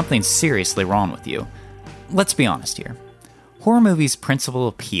 there's something seriously wrong with you. Let's be honest here. Horror movies' principal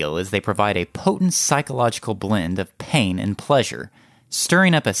appeal is they provide a potent psychological blend of pain and pleasure,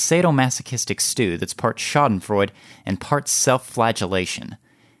 stirring up a sadomasochistic stew that's part schadenfreude and part self-flagellation.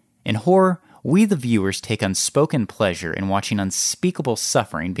 In horror, we the viewers take unspoken pleasure in watching unspeakable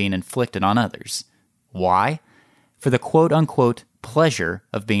suffering being inflicted on others. Why? For the quote-unquote pleasure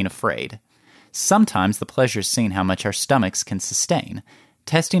of being afraid. Sometimes the pleasure is seeing how much our stomachs can sustain,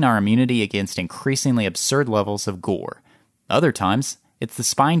 testing our immunity against increasingly absurd levels of gore. Other times, it's the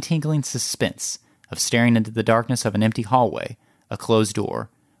spine-tingling suspense of staring into the darkness of an empty hallway, a closed door,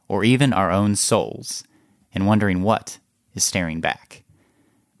 or even our own souls, and wondering what is staring back.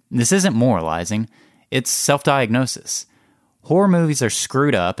 This isn't moralizing, it's self-diagnosis. Horror movies are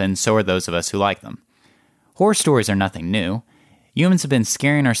screwed up, and so are those of us who like them. Horror stories are nothing new. Humans have been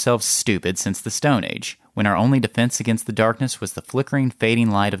scaring ourselves stupid since the Stone Age, when our only defense against the darkness was the flickering, fading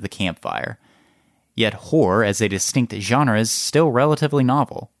light of the campfire. Yet horror as a distinct genre is still relatively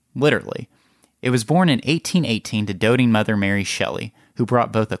novel, literally. It was born in 1818 to doting mother Mary Shelley, who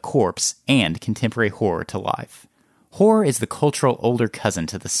brought both a corpse and contemporary horror to life. Horror is the cultural older cousin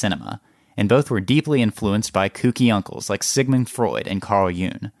to the cinema, and both were deeply influenced by kooky uncles like Sigmund Freud and Carl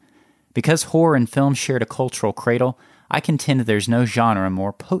Jung. Because horror and film shared a cultural cradle, I contend there's no genre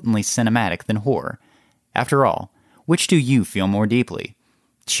more potently cinematic than horror. After all, which do you feel more deeply?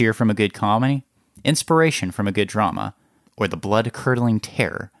 Cheer from a good comedy? Inspiration from a good drama? or the blood-curdling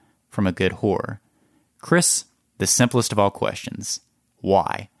terror from a good horror? Chris, the simplest of all questions.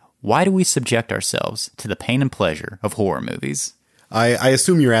 Why? Why do we subject ourselves to the pain and pleasure of horror movies? I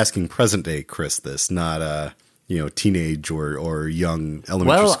assume you're asking present day Chris this, not teenage or young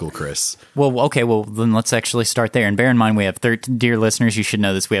elementary school Chris. Well, okay, well then let's actually start there. And bear in mind, we have dear listeners, you should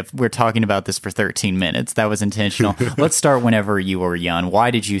know this. We're talking about this for 13 minutes. That was intentional. Let's start whenever you were young.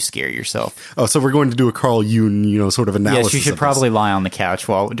 Why did you scare yourself? Oh, so we're going to do a Carl Jung, sort of analysis. Yes, you should probably lie on the couch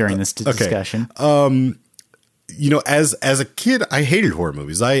during this discussion. As a kid, I hated horror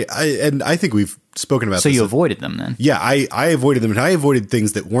movies. I think we've spoken about this. So you avoided them then? Yeah, I avoided them, and I avoided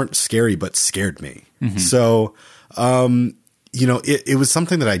things that weren't scary but scared me. Mm-hmm. So, it was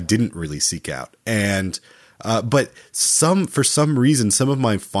something that I didn't really seek out. And but for some reason, some of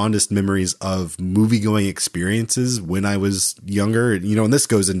my fondest memories of movie-going experiences when I was younger, and this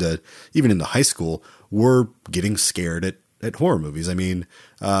goes even into high school, were getting scared at horror movies. I mean,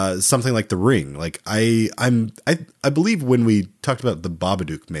 something like The Ring. Like I believe when we talked about The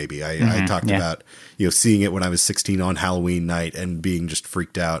Babadook, maybe I talked about seeing it when I was 16 on Halloween night and being just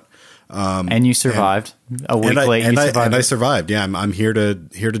freaked out. And you survived a week late. I survived. Yeah, I'm here to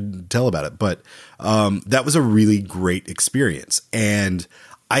tell about it. But that was a really great experience, and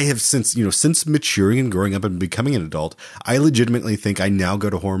I have since maturing and growing up and becoming an adult, I legitimately think I now go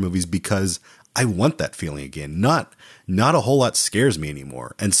to horror movies because I want that feeling again. Not a whole lot scares me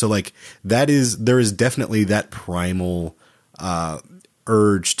anymore. And so there is definitely that primal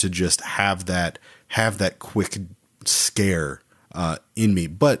urge to just have that quick scare in me.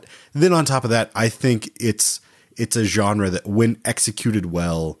 But then on top of that, I think it's a genre that when executed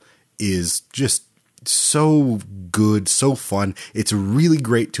well is just so good, so fun. It's really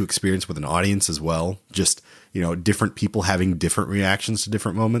great to experience with an audience as well. Just, different people having different reactions to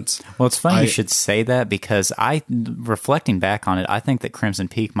different moments. Well, it's funny you should say that because reflecting back on it, I think that Crimson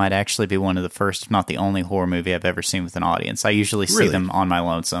Peak might actually be one of the first, if not the only horror movie I've ever seen with an audience. I usually see them on my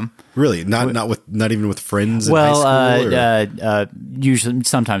lonesome. Really? Not even with friends in high school? Usually,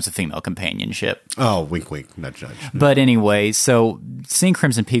 sometimes a female companionship. Oh, wink, wink, nudge, nudge. But anyway, so seeing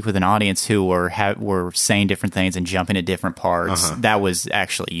Crimson Peak with an audience who were saying different things and jumping at different parts, that was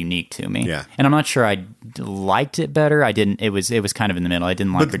actually unique to me. Yeah. And I'm not sure I liked it better. I didn't. It was kind of in the middle. I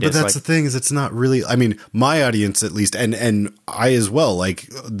didn't like or dislike. But that's the thing is it's not really. I mean, my audience at least, and I as well. Like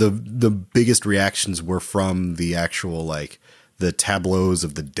the biggest reactions were from the actual the tableaus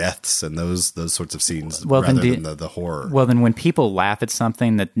of the deaths and those sorts of scenes rather than the horror. Well, then when people laugh at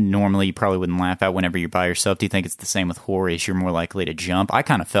something that normally you probably wouldn't laugh at whenever you're by yourself, do you think it's the same with horror? Is you're more likely to jump? I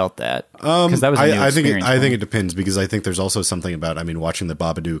kind of felt that because that was a new experience. I think it depends because I think there's also something about watching the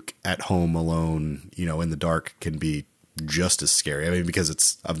Babadook at home alone, in the dark can be just as scary. I mean, because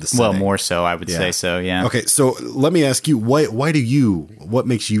it's of the setting. Well, more so, I would say so. Yeah. Okay, so let me ask you, what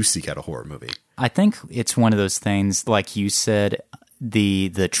makes you seek out a horror movie? I think it's one of those things, like you said,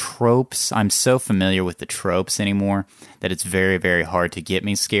 the tropes. I'm so familiar with the tropes anymore that it's very, very hard to get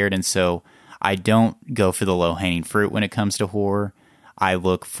me scared. And so I don't go for the low hanging fruit when it comes to horror. I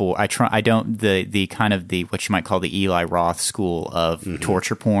look for, what you might call the Eli Roth school of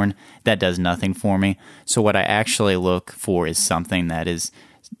torture porn. That does nothing for me. So what I actually look for is something that is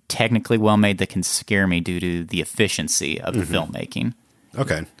technically well made that can scare me due to the efficiency of the filmmaking.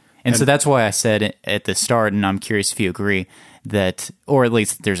 Okay. And so that's why I said at the start, and I'm curious if you agree, that, or at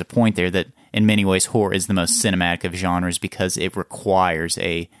least there's a point there, that in many ways horror is the most cinematic of genres because it requires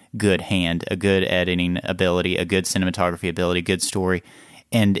a good hand, a good editing ability, a good cinematography ability, good story,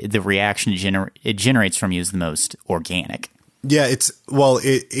 and the reaction it generates from you is the most organic. Yeah,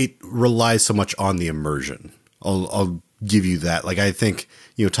 it relies so much on the immersion. I'll give you that. I think,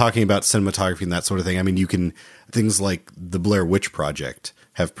 talking about cinematography and that sort of thing, I mean, things like the Blair Witch Project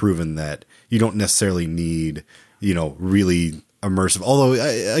have proven that you don't necessarily need, really immersive. Although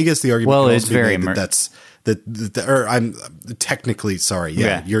I guess the argument is very immersive. I'm technically sorry.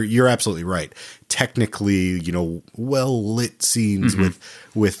 Yeah, you're absolutely right. Technically, well lit scenes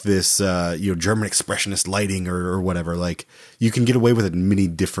with this, German expressionist lighting or whatever. You can get away with it in many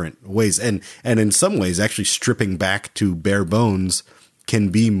different ways, and in some ways, actually stripping back to bare bones can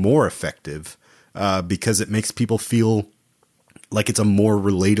be more effective because it makes people feel like it's a more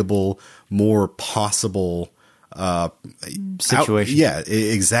relatable, more possible situation. Yeah,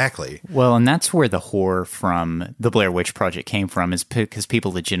 exactly. Well, and that's where the horror from the Blair Witch Project came from, is because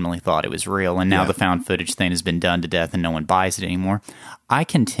people legitimately thought it was real, and now the found footage thing has been done to death and no one buys it anymore. I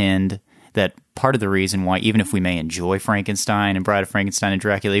contend that part of the reason why, even if we may enjoy Frankenstein and Bride of Frankenstein and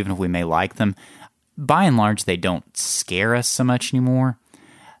Dracula, even if we may like them, by and large they don't scare us so much anymore.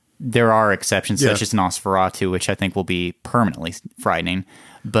 there are exceptions, such as Nosferatu, which I think will be permanently frightening.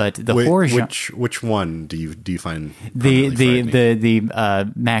 But the horror which one do you find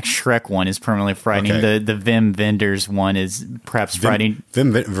the Max Schreck one is permanently frightening. Okay. The Wim Wenders one is perhaps frightening.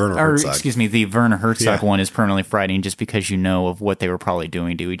 Werner Herzog. Excuse me, the Werner Herzog one is permanently frightening just because you know of what they were probably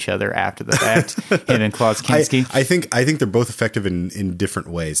doing to each other after the fact. Him and Klaus Kinski. I think they're both effective in different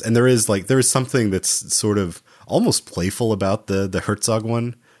ways, and there is something that's sort of almost playful about the Herzog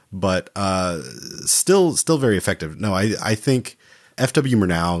one, but still very effective. No, I think F.W.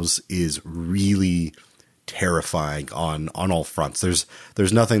 Murnau's is really terrifying on all fronts.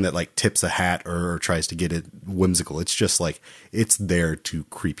 There's nothing that like tips a hat or tries to get it whimsical. It's just like it's there to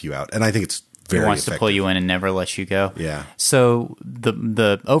creep you out, and I think it's very. He wants effective. to pull you in and never let you go. Yeah. So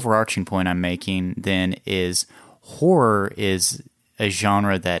the overarching point I'm making then is horror is a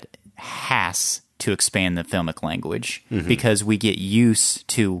genre that has to expand the filmic language because we get used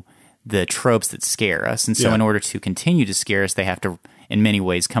to the tropes that scare us. And so in order to continue to scare us, they have to, in many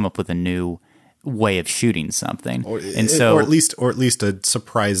ways, come up with a new way of shooting something. Or at least a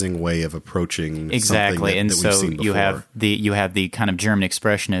surprising way of approaching exactly. something that so we've seen before. you have the kind of German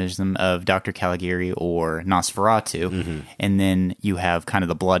expressionism of Dr. Caligari or Nosferatu, and then you have kind of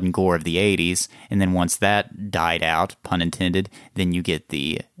the blood and gore of the 80s, and then once that died out, pun intended, then you get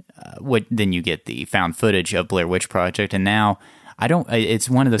the found footage of Blair Witch Project, and now it's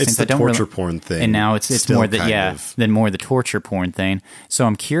one of those things. It's the torture porn thing, and now it's more than more the torture porn thing. So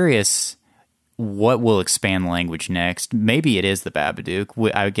I'm curious, what will expand language next? Maybe it is the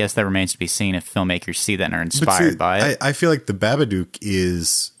Babadook. I guess that remains to be seen if filmmakers see that and are inspired by it. I feel like the Babadook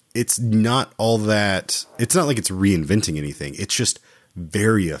it's not all that. It's not like it's reinventing anything. It's just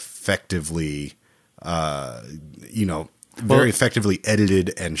very effectively, very effectively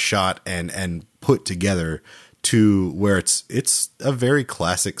edited and shot and put together to where it's a very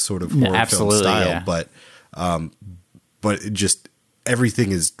classic sort of horror film style, but it just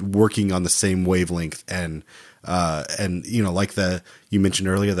everything is working on the same wavelength and like you mentioned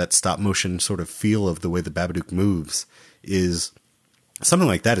earlier, that stop motion sort of feel of the way the Babadook moves is something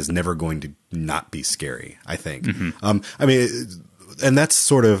like that is never going to not be scary, I think. And that's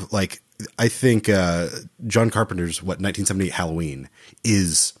sort of like, I think John Carpenter's 1978 Halloween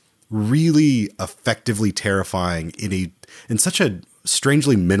is really effectively terrifying in such a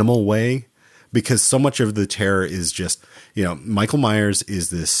strangely minimal way, because so much of the terror is just, Michael Myers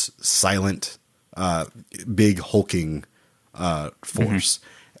is this silent, big hulking force,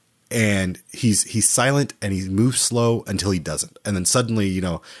 and he's silent and he moves slow until he doesn't, and then suddenly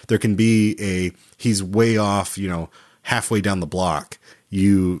there can be he's way off, halfway down the block,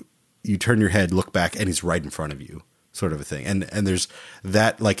 you turn your head, look back, and he's right in front of you, sort of a thing. And there's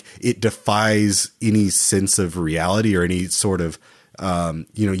that, like, it defies any sense of reality or any sort of,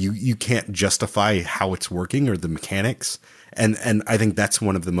 you can't justify how it's working or the mechanics. And I think that's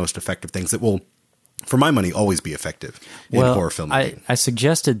one of the most effective things that will, for my money, always be effective in horror filmmaking. I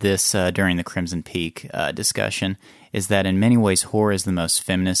suggested this during the Crimson Peak discussion, is that in many ways horror is the most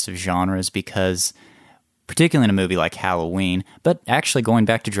feminist of genres because, particularly in a movie like Halloween, but actually going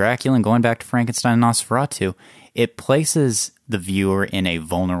back to Dracula and going back to Frankenstein and Nosferatu, it places the viewer in a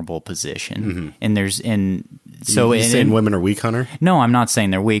vulnerable position. And saying women are weak, Hunter? No, I'm not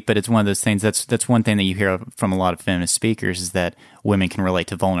saying they're weak, but it's one of those things. That's one thing that you hear from a lot of feminist speakers, is that women can relate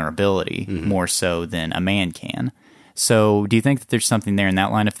to vulnerability more so than a man can. So do you think that there's something there in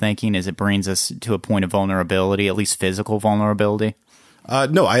that line of thinking, as it brings us to a point of vulnerability, at least physical vulnerability?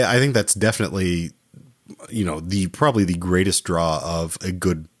 No, I think that's definitely, probably the greatest draw of a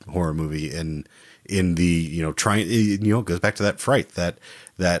good horror movie in the, trying, it goes back to that fright, that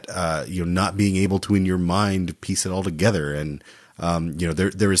not being able to, in your mind, piece it all together. And,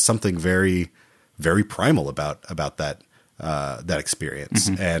 there is something very, very primal about that experience.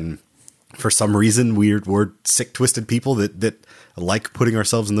 And for some reason, we're sick, twisted people that like putting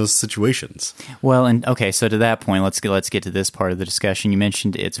ourselves in those situations. Well, and okay, so to that point, let's get to this part of the discussion. You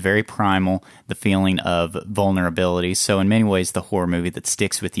mentioned it's very primal, the feeling of vulnerability. So in many ways, the horror movie that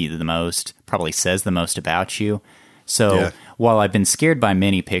sticks with you the most probably says the most about you. So while I've been scared by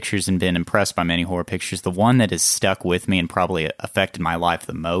many pictures and been impressed by many horror pictures, the one that has stuck with me and probably affected my life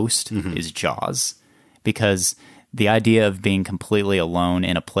the most is Jaws. Because the idea of being completely alone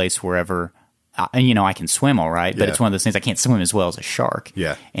in a place wherever, I can swim all right, but it's one of those things, I can't swim as well as a shark.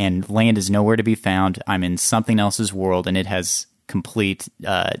 Yeah. And land is nowhere to be found. I'm in something else's world, and it has complete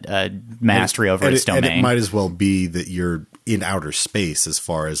mastery over its domain. And it might as well be that you're in outer space, as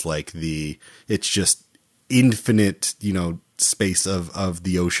far as like it's just infinite, space of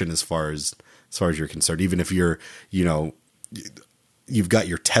the ocean as far as you're concerned. Even if you're, you've got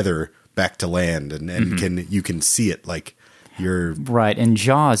your tether back to land, and you can see it like you're right. And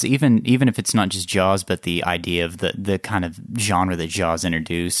Jaws, even if it's not just Jaws, but the idea of the kind of genre that Jaws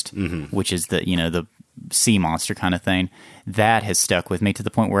introduced, which is the sea monster kind of thing, that has stuck with me to the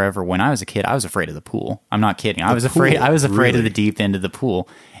point wherever when I was a kid, I was afraid of the pool. I'm not kidding. I was afraid of the deep end of the pool.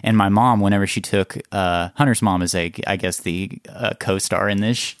 And my mom, whenever she took Hunter's mom is I guess the co-star in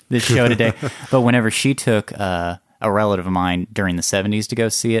this show today, but whenever she took a relative of mine during the 70s to go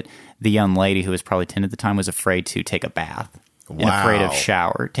see it, the young lady who was probably 10 at the time was afraid to take a bath. And afraid of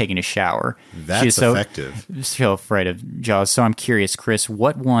taking a shower. That's effective. So afraid of Jaws. So I'm curious, Chris,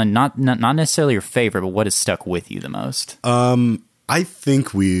 what one, not necessarily your favorite, but what has stuck with you the most? I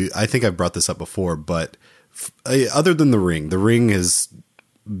think I've brought this up before, but other than The Ring has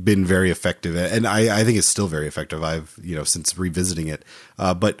been very effective, and I think it's still very effective. I've since revisiting it,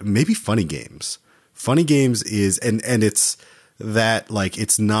 but maybe Funny Games. Funny Games is and it's that like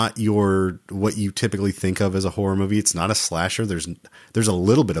it's not what you typically think of as a horror movie. It's not a slasher. There's a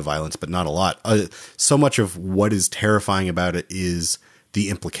little bit of violence, but not a lot. So much of what is terrifying about it is the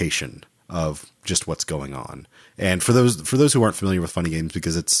implication of just what's going on. And for those who aren't familiar with Funny Games,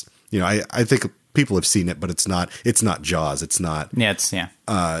 because it's I think people have seen it, but it's not Jaws. It's not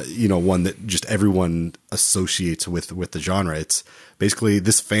one that just everyone associates with the genre. It's basically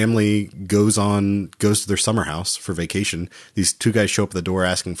this family goes to their summer house for vacation. These two guys show up at the door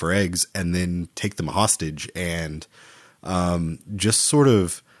asking for eggs and then take them hostage, and just sort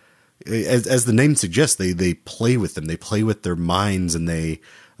of as the name suggests, they play with them. They play with their minds, and they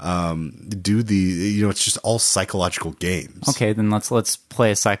do it's just all psychological games. Okay, then let's play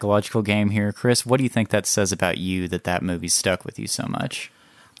a psychological game here, Chris. What do you think that says about you that movie stuck with you so much?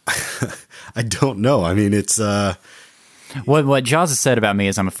 I don't know. I mean, it's what Jaws has said about me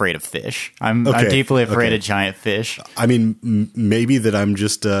is I'm afraid of fish. I'm deeply afraid of giant fish. I mean, maybe that I'm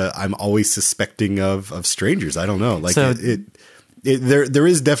just I'm always suspecting of strangers. I don't know. Like so, there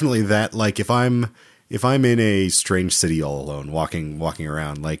is definitely that. Like if I'm in a strange city all alone, walking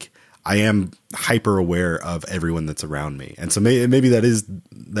around, like I am hyper aware of everyone that's around me, and so maybe that is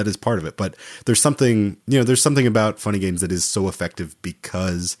part of it. But there's something about Funny Games that is so effective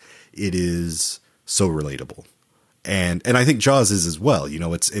because it is so relatable. And I think Jaws is as well.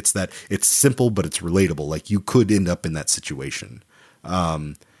 It's that it's simple, but it's relatable. Like you could end up in that situation.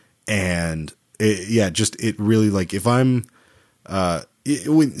 And it really, like if I'm,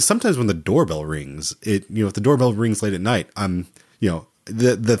 sometimes when the doorbell rings, if the doorbell rings late at night, I'm,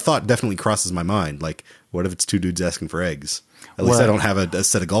 the thought definitely crosses my mind. Like, what if it's two dudes asking for eggs? At least I don't have a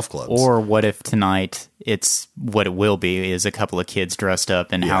set of golf clubs. Or what if tonight it's what it will be is a couple of kids dressed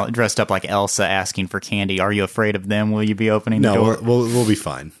up like Elsa asking for candy. Are you afraid of them? Will you be opening the door? No, we'll be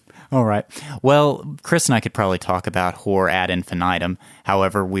fine. All right. Well, Chris and I could probably talk about horror ad infinitum.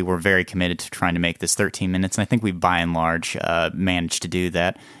 However, we were very committed to trying to make this 13 minutes, and I think we by and large managed to do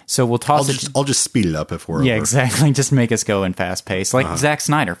that. So we'll toss I'll just speed it up if we're over. Yeah, exactly. Just make us go in fast pace, like Zack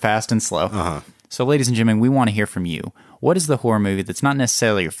Snyder, fast and slow. So, ladies and gentlemen, we want to hear from you. What is the horror movie that's not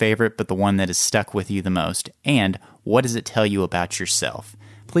necessarily your favorite, but the one that has stuck with you the most? And what does it tell you about yourself?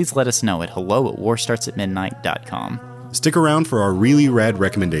 Please let us know at hello@warstartsatmidnight.com. Stick around for our really rad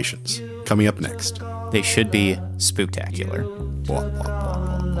recommendations. Coming up next. They should be spooktacular. Blah, blah, blah.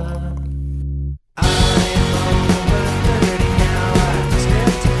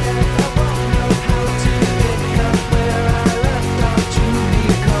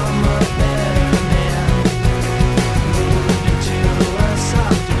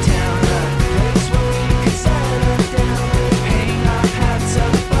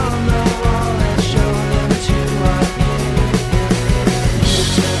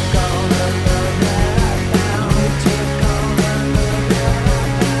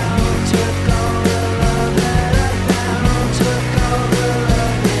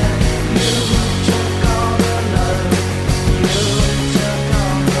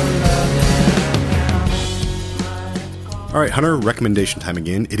 All right, Hunter, recommendation time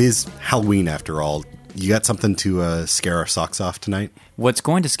again. It is Halloween after all. You got something to scare our socks off tonight? What's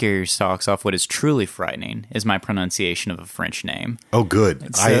going to scare your socks off, what is truly frightening, is my pronunciation of a French name. Oh,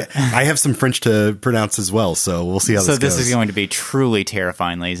 good. I have some French to pronounce as well, so we'll see how this goes. So this is going to be truly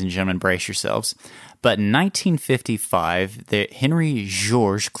terrifying, ladies and gentlemen. Brace yourselves. But in 1955, Henry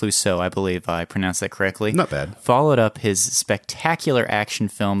Georges Clouzot, I believe I pronounced that correctly. Not bad. Followed up his spectacular action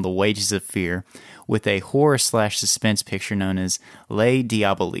film, The Wages of Fear, with a horror/suspense picture known as Les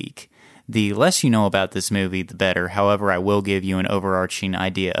Diaboliques. The less you know about this movie, the better. However, I will give you an overarching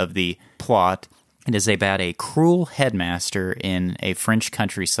idea of the plot. It is about a cruel headmaster in a French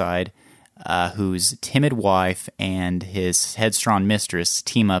countryside whose timid wife and his headstrong mistress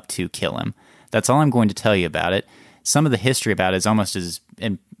team up to kill him. That's all I'm going to tell you about it. Some of the history about it is almost as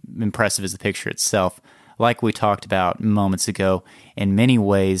impressive as the picture itself. Like we talked about moments ago, in many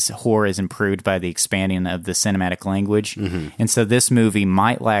ways, horror is improved by the expanding of the cinematic language. Mm-hmm. And so this movie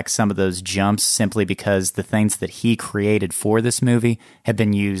might lack some of those jumps simply because the things that he created for this movie have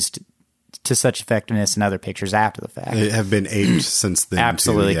been used to such effectiveness in other pictures after the fact. They have been aged since then.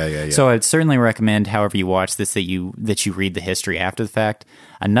 Absolutely. Too. Yeah. So I'd certainly recommend, however you watch this, that you read the history after the fact.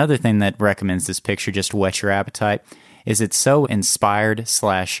 Another thing that recommends this picture, just to whet your appetite, is it's so inspired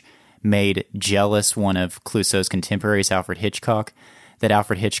 / made jealous one of Clouseau's contemporaries, Alfred Hitchcock, that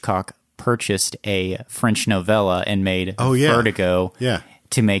Alfred Hitchcock purchased a French novella and made Vertigo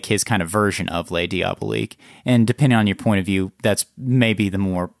to make his kind of version of Les Diaboliques. And depending on your point of view, that's maybe the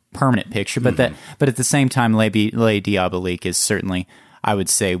more permanent picture, but but at the same time, Les Diaboliques is certainly, I would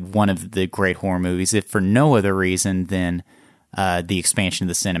say, one of the great horror movies, if for no other reason than the expansion of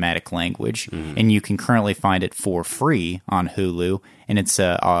the cinematic language. And you can currently find it for free on Hulu, and it's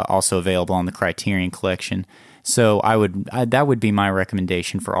also available on the Criterion Collection. So that would be my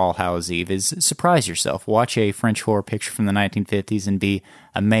recommendation for All Hallows Eve, is surprise yourself. Watch a French horror picture from the 1950s and be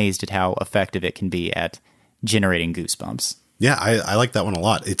amazed at how effective it can be at generating goosebumps. Yeah, I like that one a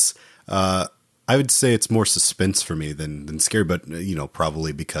lot. It's I would say it's more suspense for me than scary, but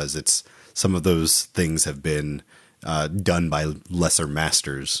probably because it's some of those things have been done by lesser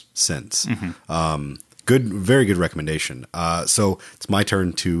masters since. Very good recommendation. So it's my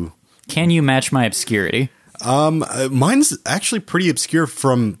turn to. Can you match my obscurity? Mine's actually pretty obscure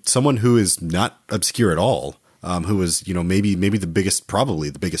from someone who is not obscure at all. Who was maybe probably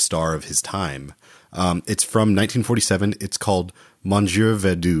the biggest star of his time. It's from 1947. It's called Monsieur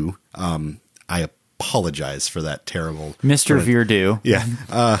Verdoux. I apologize for that terrible Mr. Verdoux. Yeah.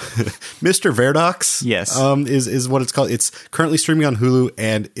 Mr. Verdox. Yes. Is what it's called. It's currently streaming on Hulu,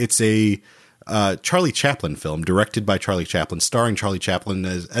 and it's a Charlie Chaplin film directed by Charlie Chaplin, starring Charlie Chaplin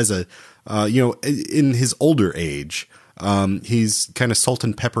as a in his older age. He's kind of salt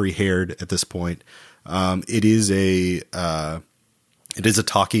and peppery haired at this point. It is a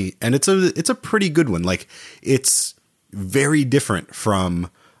talkie, and it's a pretty good one. Like, it's very different from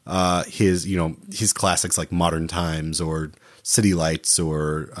his classics like Modern Times or City Lights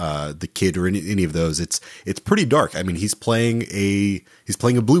or The Kid or any of those. It's pretty dark. I mean, he's playing a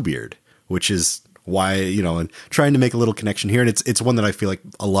Bluebeard, which is why, and trying to make a little connection here. And it's one that I feel like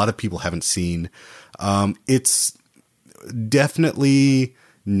a lot of people haven't seen. It's definitely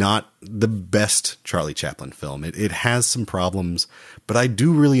not the best Charlie Chaplin film. It has some problems, but I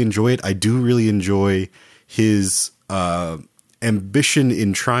do really enjoy it. I do really enjoy his ambition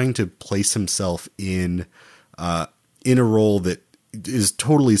in trying to place himself in a role that is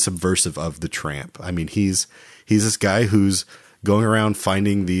totally subversive of the tramp. I mean, he's this guy who's going around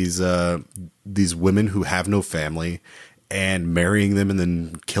finding these women who have no family and marrying them and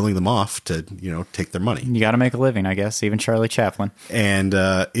then killing them off to, take their money. You got to make a living, I guess, even Charlie Chaplin. And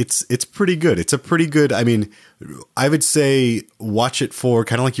it's pretty good. It's a pretty good, I mean, I would say watch it for,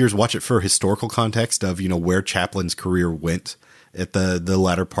 kind of like yours, watch it for historical context of, where Chaplin's career went at the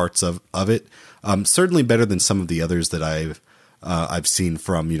latter parts of it. Certainly better than some of the others that I've seen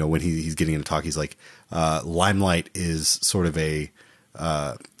from, when he's getting into talk. He's like, Limelight is sort of a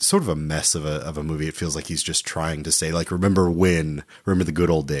mess of a movie. It feels like he's just trying to say, like, remember the good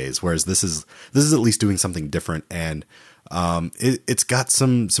old days. Whereas this is at least doing something different, and it's got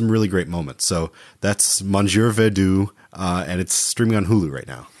some really great moments. So that's Monsieur Verdoux, and it's streaming on Hulu right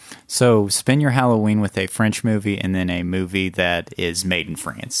now. So spend your Halloween with a French movie and then a movie that is made in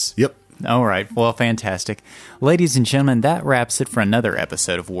France. Yep. All right. Well, fantastic. Ladies and gentlemen, that wraps it for another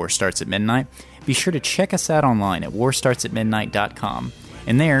episode of War Starts at Midnight. Be sure to check us out online at warstartsatmidnight.com.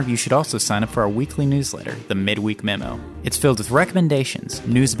 And there, you should also sign up for our weekly newsletter, the Midweek Memo. It's filled with recommendations,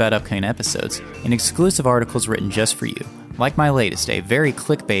 news about upcoming episodes, and exclusive articles written just for you. Like my latest, a very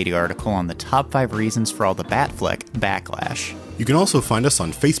clickbaity article on the top 5 reasons for all the Batfleck backlash. You can also find us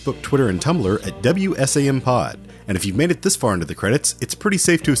on Facebook, Twitter, and Tumblr at WSAMPod. And if you've made it this far into the credits, it's pretty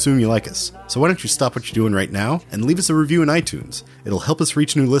safe to assume you like us. So why don't you stop what you're doing right now and leave us a review in iTunes. It'll help us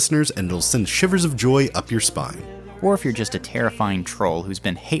reach new listeners, and it'll send shivers of joy up your spine. Or if you're just a terrifying troll who's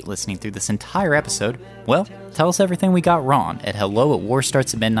been hate listening through this entire episode, well, tell us everything we got wrong at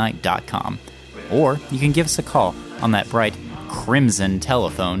hello@warstartsatmidnight.com. Or you can give us a call on that bright crimson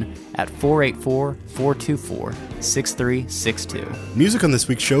telephone at 484-424-6362. Music on this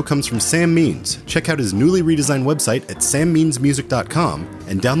week's show comes from Sam Means. Check out his newly redesigned website at sammeansmusic.com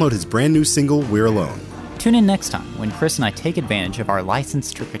and download his brand new single, We're Alone. Tune in next time when Chris and I take advantage of our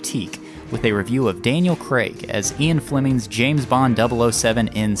license to critique with a review of Daniel Craig as Ian Fleming's James Bond 007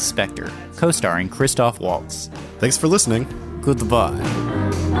 Inspector, co-starring Christoph Waltz. Thanks for listening. Goodbye.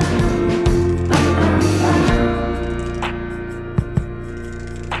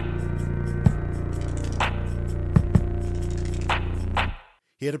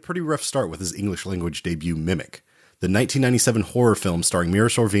 He had a pretty rough start with his English language debut Mimic, the 1997 horror film starring Mira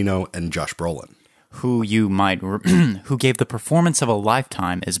Sorvino and Josh Brolin. Who gave the performance of a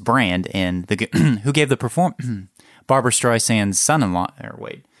lifetime as Brand in Barbara Streisand's son-in-law.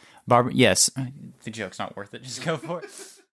 The joke's not worth it. Just go for it.